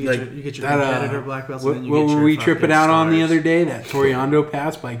belts, you get your competitor black belts, and then you what get your were we tripping out stars. on the other day? That Toriando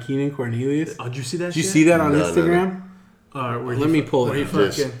pass by Keenan Cornelius. Oh, did you see that? Did you see that on No, Instagram? Let me pull it.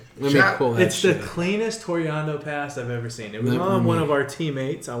 Let me pull that. It's the cleanest Toriando pass I've ever seen. It was on one of our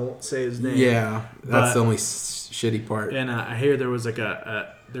teammates. I won't say his name. Yeah, that's the only shitty part. And I hear there was like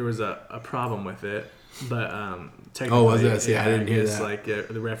a problem with it, but technically, oh, was that? Yeah, I didn't hear that. Like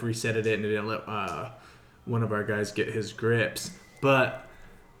the referee said it and it didn't let one of our guys get his grips, but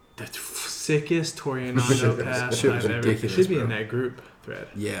the sickest Toriando pass I've ever. It should be in that group thread.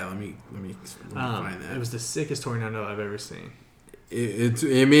 Yeah, let me find that. It was the sickest Toriando I've ever seen. It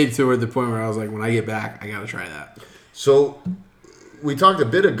made it to the point where I was like, when I get back, I gotta try that. So we talked a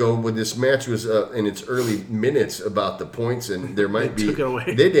bit ago when this match was in its early minutes about the points, and there might be took it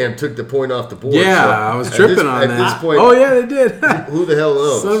away. They took the point off the board. Yeah, so I was tripping on that. At this point, oh yeah, they did. Who the hell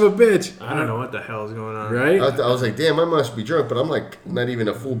knows? Son of a bitch. I don't know what the hell is going on. Right? I was like, damn, I must be drunk, but I'm like not even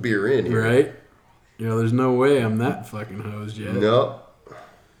a full beer in here. Right? There's no way I'm that fucking hosed yet. No.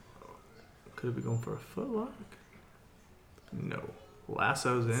 Could it be going for a footlock? No.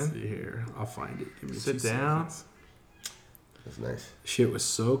 Lasso's in. Let's see here. I'll find it. Give me Sit 2 down. seconds. That's nice. Shit was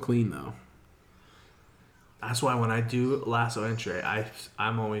so clean though. That's why when I do lasso entry,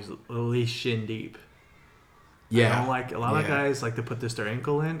 I'm always at least shin deep. Yeah. I don't like a lot of guys like to put their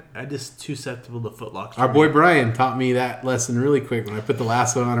ankle in. I'm just too susceptible to footlocks. Our boy Brian taught me that lesson really quick when I put the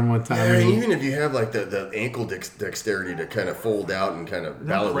lasso on him one time. Yeah, even if you have like the ankle dexterity to kind of fold out and kind of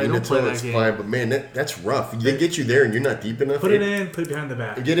ballerina toe, it's fine. But man, that's rough. They get you there and you're not deep enough. Put it in, put it behind the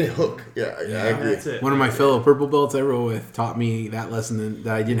back. Get it hook. Yeah, I agree. That's it. One of my fellow purple belts I roll with taught me that lesson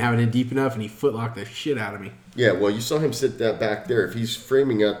that I didn't have it in deep enough, and he footlocked the shit out of me. Yeah, well, you saw him sit that back there. If he's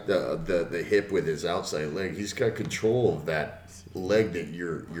framing up the hip with his outside leg, he's got control of that leg that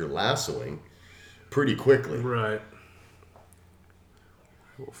you're lassoing pretty quickly. Right.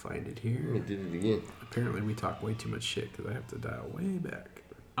 We'll find it here. He did it again. Apparently, we talk way too much shit because I have to dial way back.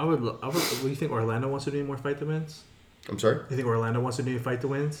 I would. Do you think Orlando wants to do any more fight to wins? I'm sorry? You think Orlando wants to do fight to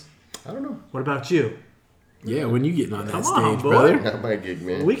wins? I don't know. What about you? Yeah, when you getting on that Come stage, on, boy. brother. Not my gig,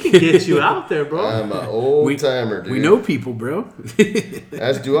 man. We can get you out there, bro. I'm an old timer, dude. We know people, bro.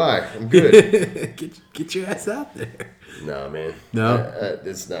 As do I. I'm good. Get your ass out there. Nah, man. No?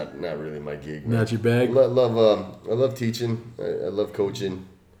 It's not really my gig, man. Not your bag? I love teaching. I love coaching.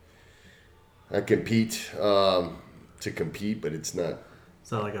 I compete to compete, but it's not.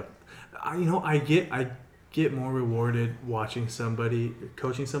 It's not like I get more rewarded watching somebody,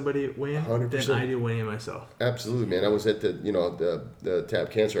 coaching somebody win 100%. than I do winning myself. Absolutely, man. I was at the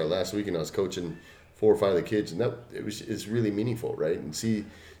Tap Cancer last week, and I was coaching 4 or 5 of the kids, and it's really meaningful, right? And see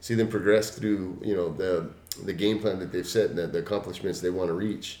them progress through the game plan that they've set and the accomplishments they want to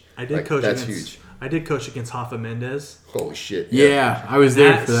reach. That's huge. I did coach against Hoffa Mendez. Holy shit! Yeah, I was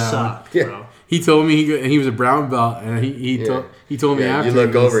there for that sucked, one. bro. He told me he was a brown belt, and he told me after. You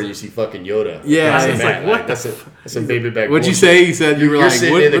look over and you see fucking Yoda. Yeah, it's like, what? That's a baby back. What'd you say? He said you were like,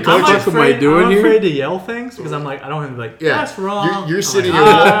 what the fuck am I doing I'm here? afraid to yell things because I'm like, I don't want to be like, that's wrong. You're sitting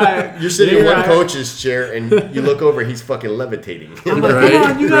like, you're sitting in one coach's chair and you look over, he's fucking levitating. I'm like, come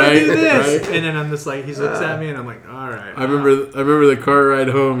on, you gotta do this. And then I'm just like, he looks at me and I'm like, all right. I remember the car ride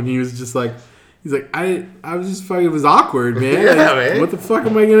home, and he was just like. He's like, I was just fucking, it was awkward, man. Man. What the fuck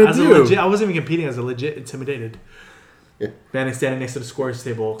am I going to do? I wasn't even competing. I was legit intimidated. Banning standing next to the scores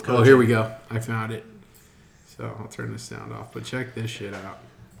table. Coaching. Oh, here we go. I found it. So I'll turn the sound off. But check this shit out.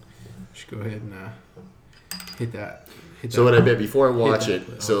 Just go ahead and hit that. So what I bet before I watch it,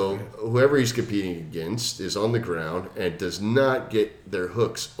 whoever he's competing against is on the ground and does not get their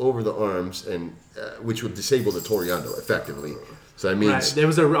hooks over the arms, and which would disable the Toriando effectively. So that means there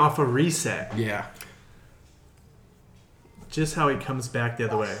was off a reset. Yeah. Just how he comes back the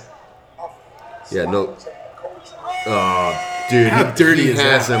other way. Yeah, no. Oh, dude, how dirty is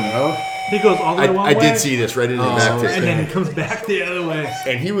that? He goes all the way one way. I did see this right into the back tape. And then he comes back the other way.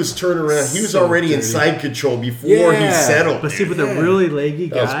 And he was turning around. He was already in side control before he settled. But see, with a really leggy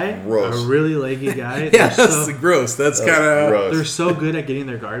guy, that's gross. That's kind of gross. They're so good at getting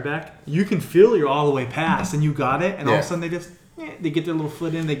their guard back. You can feel you're all the way past, and you got it, and all of a sudden they get their little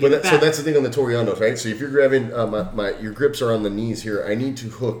foot in, they get it back. So that's the thing on the Toriandos, right? So if you're grabbing, your grips are on the knees here, I need to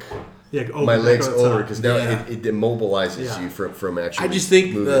hook my legs over because now it immobilizes you from actually. I just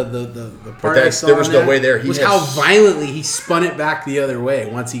think moving. the part I saw there was no way there. Was how violently he spun it back the other way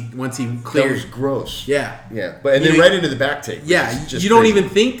once he cleared. That was gross. Yeah, but then right into the back take. Yeah, you don't even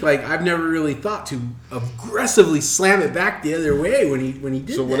think I've never really thought to aggressively slam it back the other way when he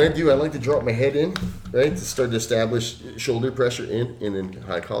did. So when I do, I like to drop my head in, right, to start to establish shoulder pressure in, and then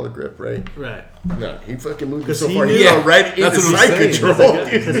high collar grip, right. No, he fucking moved it so far. He got right into side control.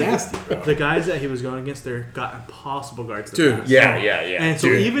 Nasty. The guys that he was going against, they're got impossible guards. Dude, yeah. And so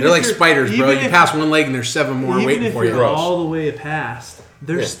even they're like spiders, bro. You pass one leg and there's 7 more waiting for you. Even if you're all the way past,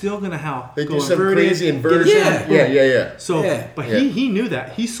 they're still gonna They do some crazy inversion. Yeah. So, but he knew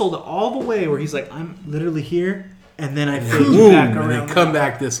that. He sold it all the way where he's like, I'm literally here. And then I flew back around. And then come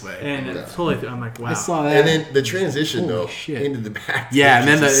back this way. And totally, I'm like, wow. I saw that. And then the transition into the back. Yeah,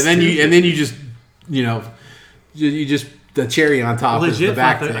 and then you just the cherry on top is the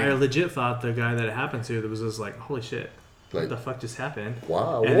back thing. I legit thought the guy that it happened to was just like, holy shit, what the fuck just happened?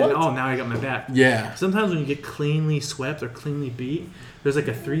 Wow. And then, now I got my back. Yeah. Sometimes when you get cleanly swept or cleanly beat, there's like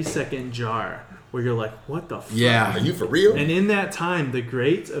a 3-second jar where you're like, what the fuck? Yeah. Are you for real? And in that time, the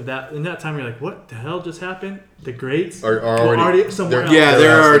greats of that, in that time, you're like, what the hell just happened? The greats are already somewhere else. Yeah,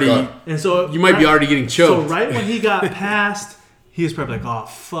 they're already. And so you might be already getting choked. So right when he got past, he was probably like, oh,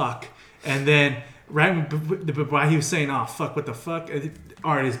 fuck. And then while he was saying, oh, fuck, what the fuck?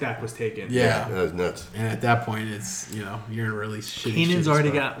 Already his back was taken. Yeah. That was nuts. And at that point, it's, you're in a really shitty Keenan's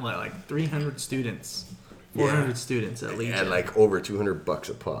already got like 300 students. 400 students at least. At like over $200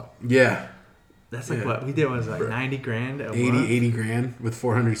 a pop. Yeah. That's like what we did was like 90 grand. 80 grand with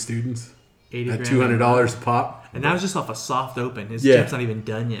 400 students. 80 at grand. $200 a pop. And that was just off a soft open. His gym's not even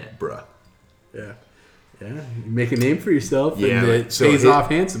done yet. Bruh. Yeah. Yeah, you make a name for yourself, and it so pays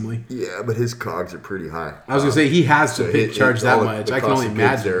off handsomely. Yeah, but his cogs are pretty high. I was gonna say he has to charge that much. I can only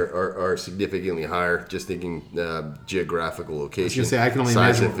imagine. Are significantly higher. Just thinking geographical location. I was gonna say I can only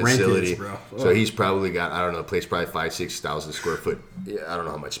imagine what rent is, bro. So he's probably got a place probably 5,000-6,000 square foot. Yeah, I don't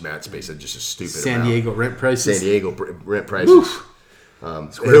know how much mat space. That's just a stupid. San Diego rent prices. San Diego rent prices.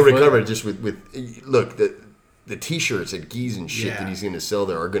 He'll recover just with look the T-shirts and geese and shit that he's going to sell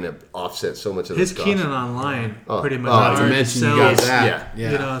there are going to offset so much of his cost. Keenan online pretty much already sells that. You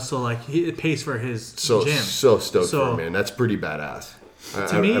know, so like it pays for his gym. So stoked for him, man. That's pretty badass.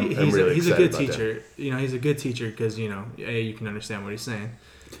 To me, he's a good teacher. That. You know, he's a good teacher because you can understand what he's saying,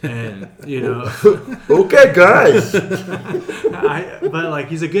 and okay, guys. But like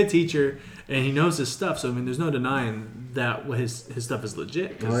he's a good teacher and he knows his stuff. So I mean, there's no denying that his stuff is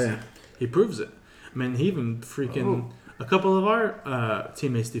legit. He proves it. I mean, he even a couple of our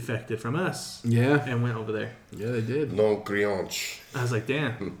teammates defected from us. Yeah. And went over there. Yeah, they did. Non crianche. I was like,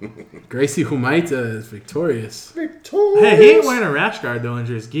 damn. Gracie Humaita is victorious. Hey, he ain't wearing a rash guard though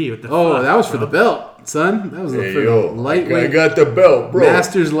under his gi. What the fuck, that was for the belt, son. That was for lightweight. I got the belt, bro.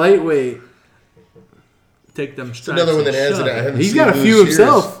 Masters lightweight. Take them stripes. Another one that has it. He's got a few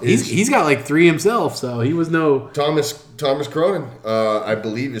himself. He's got like 3 himself, so he was no. Thomas Cronin, I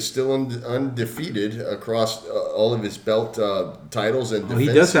believe, is still undefeated across all of his belt titles and defenses.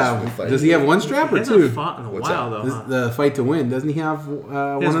 He does have. Does he have one strap or 2? He hasn't fought in a while though. The fight to win. Doesn't he have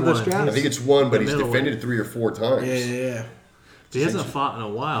one of the straps? I think it's one, but he's defended 3 or 4 times. Yeah. He hasn't fought in a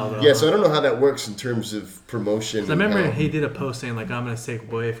while, though. Yeah, so I don't know how that works in terms of promotion. I remember he did a post saying, like, I'm going to take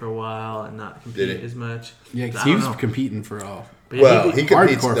away for a while and not compete as much. Yeah, because he was competing for all. Well, he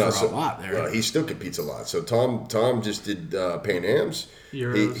competes for a lot there. Well, he still competes a lot. So Tom just did Pan Am's.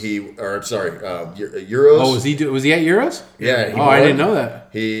 Euros. Euros. Oh, was he at Euros? Yeah. I didn't know that.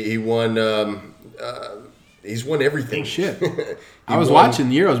 He won. He's won everything. Oh, shit. I was watching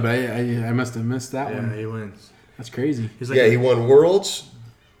the Euros, but I must have missed that one. Yeah, he wins. That's crazy. He won Worlds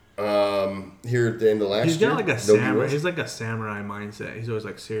here at the end of last year. He's got like a samurai. He's like a samurai mindset. He's always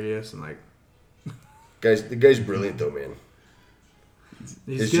like serious and like. The guy's brilliant though, man.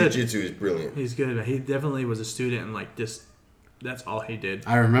 His jiu-jitsu is brilliant. He's good. He definitely was a student and like just that's all he did.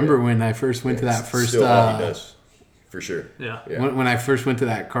 I remember when I first went to that first. Still all he does, for sure. Yeah. When I first went to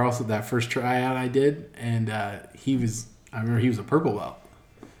that Carlson, that first tryout I did, and he was. I remember he was a purple belt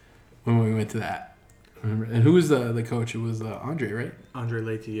when we went to that. And who was the coach? It was Andre, right? Andre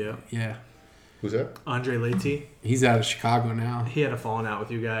Leite, yeah. Yeah. Who's that? Andre Leite. He's out of Chicago now. He had a falling out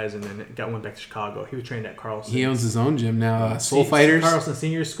with you guys and then went back to Chicago. He was trained at Carlson. He owns his own gym now. Soul Fighters. Carlson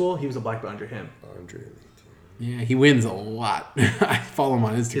Senior School. He was a black belt under him. Andre Leite. Yeah, he wins a lot. I follow him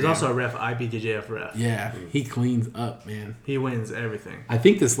on Instagram. He's also a ref, IBJJF ref. Yeah, he cleans up, man. He wins everything. I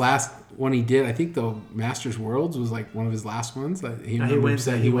think this last one he did, I think the Masters Worlds was like one of his last ones. He wins.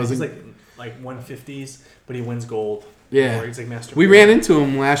 He wasn't He's like 150s, but he wins gold. Yeah, he's like Master. We ran into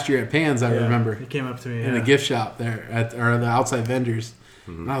him last year at Pans. I remember. He came up to me in the gift shop there or the outside vendors,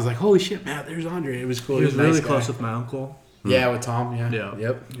 and I was like, "Holy shit, Matt! There's Andre." It was cool. He was really close with my uncle. Yeah, with Tom. Yeah.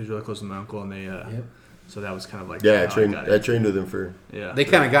 Yep. He was really close with my uncle, and they. Yep. So that was kind of like I trained with him for They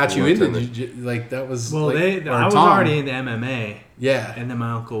kind of got you into like that was well like, I was already into MMA yeah and then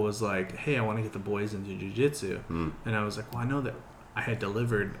my uncle was like, hey, I want to get the boys into jiu-jitsu and I was like, well, I know that I had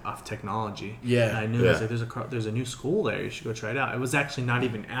delivered off technology and I knew I was like, there's a new school there, you should go try it out. It was actually not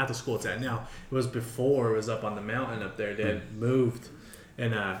even at the school it's at now, it was before, it was up on the mountain up there. They had moved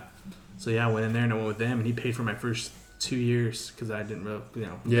and so I went in there and I went with them and he paid for my first 2 years because I didn't really,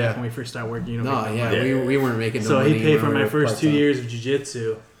 back when we first started working, we weren't making no so money. He paid for my first 2 years of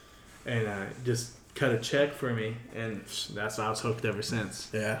jiu-jitsu and just cut a check for me, and that's why I was hooked ever since.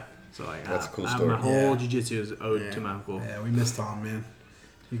 Yeah. So like that's a cool story. My whole jiu-jitsu is owed to my uncle. Yeah, we missed Tom, man.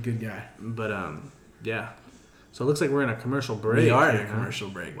 He's a good guy. But so it looks like we're in a commercial break. We are in a commercial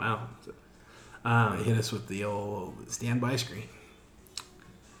break. Wow. They hit us with the old standby screen.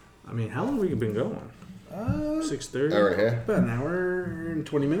 I mean, how long have we been going? 6:30. Hour and a half. About an hour and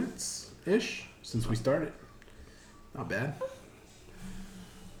 20 minutes ish since we started. Not bad.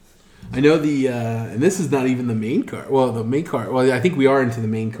 I know and this is not even the main card. Well, the main card. Well, I think we are into the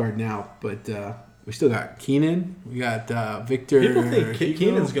main card now, but we still got Keenan. We got Victor. People think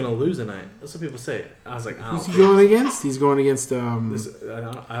Keenan's gonna lose tonight. That's what people say. I was like, who's he going against? He's going against.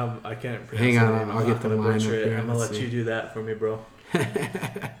 I can't. Hang on, I'll get the line up here. I'm gonna let you do that for me, bro.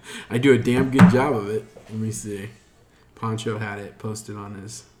 I do a damn good job of it. Let me see. Poncho had it posted on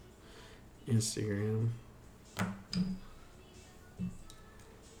his Instagram.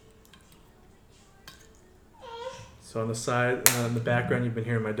 So on the side, in the background, you've been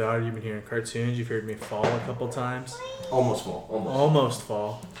hearing my daughter. You've been hearing cartoons. You've heard me fall a couple times. Almost fall. Almost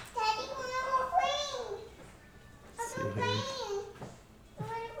fall. Let's see here.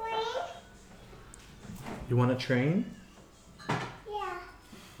 You want to train?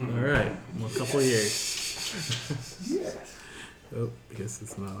 All right, well, a couple of years. Oh, I guess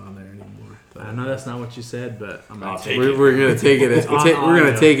it's not on there anymore. I know that's not what you said, but I'm gonna take it. We're gonna take it. We're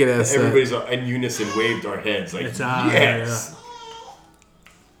gonna take it as everybody's in unison waved our heads like it's yes.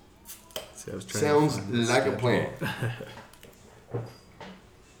 See, sounds like a plan.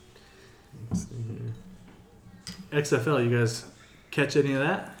 XFL, you guys catch any of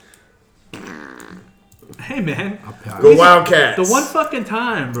that? Hey man, go Wildcats! The one fucking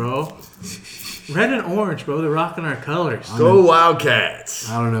time, bro. Red and orange, bro. They're rocking our colors. Go Wildcats!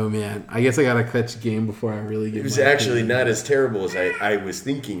 I don't know, man. I guess I gotta catch the game before I really get. It was actually not as terrible as I was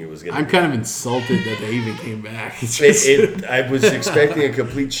thinking it was gonna. I'm kind of insulted that they even came back. I was expecting a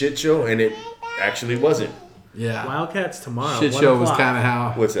complete shit show, and it actually wasn't. Yeah. Wildcats tomorrow. Shit show was kind of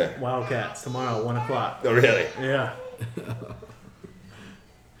how. What's that? Wildcats tomorrow, 1:00. Oh really? Yeah.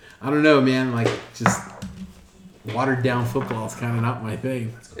 I don't know, man. Like just watered down football is kind of not my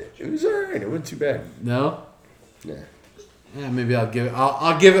thing. It was alright. It wasn't too bad. No. Nah. Yeah, maybe I'll give it.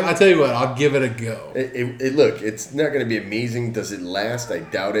 I'll give it. I'll tell you what. I'll give it a go. Look, it's not going to be amazing. Does it last? I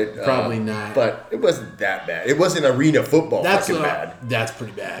doubt it. Probably not. But it wasn't that bad. It wasn't arena football. That's bad. That's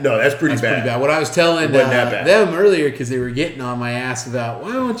pretty bad. No, that's pretty bad. What I was telling them earlier, because they were getting on my ass about,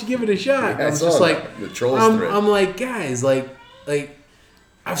 why don't you give it a shot? Yeah, I was just like, the trolls I'm like, guys, like, like,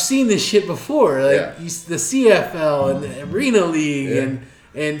 I've seen this shit before. Like, the CFL and the Arena League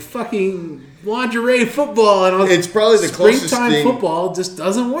and fucking lingerie football. And it's probably the closest springtime thing. Football just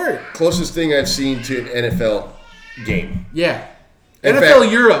doesn't work. Closest thing I've seen to an NFL game. Yeah. In NFL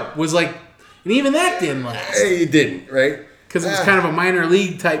fact, Europe was like, and even that didn't last. It didn't, right? Because it was kind of a minor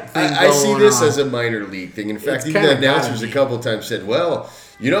league type thing. I see this as a minor league thing. In fact, even the announcers a couple times said, well,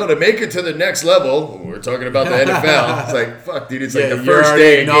 to make it to the next level, we're talking about the NFL. It's like, fuck, dude, it's like the first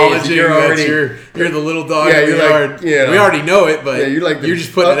day. You're the little dog in the yard. We already know it, but you're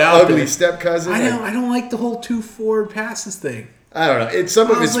just putting it out ugly there. Step cousin. I don't like the whole 2 forward passes thing. I don't know.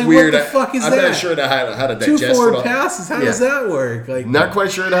 Some of it's like, weird. What the fuck is I'm that? not sure how to digest 2 it all. forward passes. How does that work? Like, not quite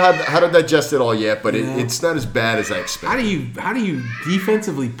sure how to digest it all yet, but it's not as bad as I expected. How do you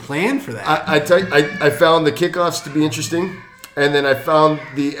defensively plan for that? I found the kickoffs to be interesting. And then I found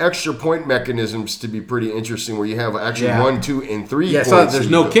the extra point mechanisms to be pretty interesting, where you have actually 1, 2, and 3. Yeah, so there's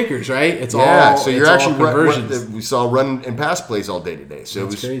no kickers, right? It's all so you're actually conversions. We saw run and pass plays all day today. So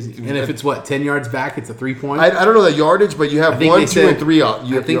that's crazy. And if it's 10 yards back, it's a 3-point. I don't know the yardage, but you have 1, 2, and 3 out.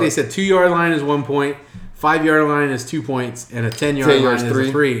 I think they said 2-yard line is 1 point, 5-yard line is 2 points, and a 10-yard line is a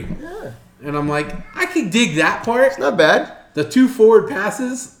 3. Yeah. And I'm like, I can dig that part. It's not bad. The 2 forward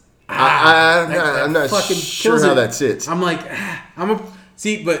passes. I'm not sure how that sits. I'm like,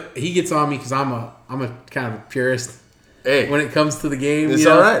 but he gets on me because I'm a kind of a purist. Hey, when it comes to the game, it's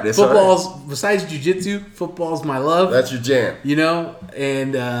all right. Football's besides jiu-jitsu, football's my love. That's your jam,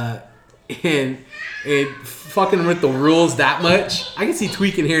 and fucking with the rules that much, I can see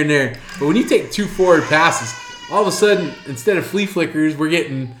tweaking here and there. But when you take 2 forward passes, all of a sudden, instead of flea flickers, we're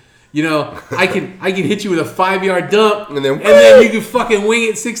getting. I can hit you with a 5-yard dump, and then you can fucking wing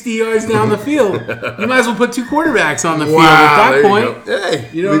it 60 yards down the field. You might as well put 2 quarterbacks on the field at that point. Hey,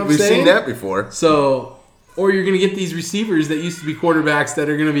 we've seen that before. So, or you're going to get these receivers that used to be quarterbacks that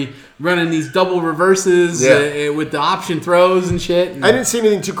are going to be running these double reverses with the option throws and shit. And I didn't see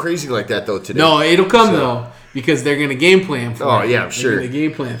anything too crazy like that though today. No, it'll come though because they're going to game plan for it. Oh yeah, sure. They're going to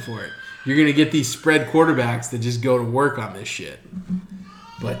game plan for it. You're going to get these spread quarterbacks that just go to work on this shit.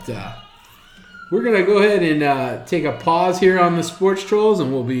 But we're going to go ahead and take a pause here on the Sports Trolls,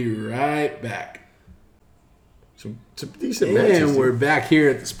 and we'll be right back. Some decent matches. And we're back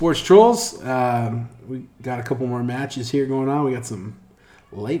here at the Sports Trolls. We got a couple more matches here going on. We got some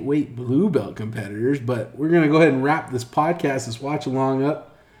lightweight blue belt competitors, but we're going to go ahead and wrap this podcast, this watch-along up.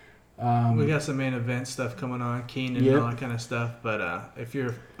 We got some main event stuff coming on, Keenan and all that kind of stuff. But if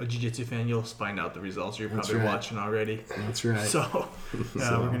you're a jiu-jitsu fan, you'll find out the results. You're probably watching already. That's right. So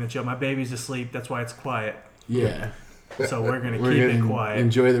we're going to chill. My baby's asleep. That's why it's quiet. Yeah. So we're going to keep it quiet.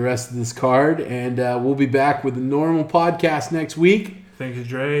 Enjoy the rest of this card. And we'll be back with a normal podcast next week. Thank you,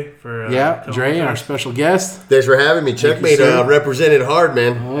 Dre, for Dre, our special guest. Thanks for having me. Checkmate represented hard,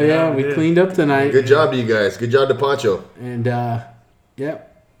 man. Oh, yeah. We cleaned up tonight. Good job to you guys. Good job to Pancho. And,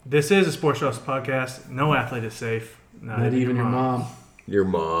 This is a Sports Trolls podcast. No athlete is safe. Not even your mom. Your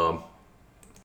mom.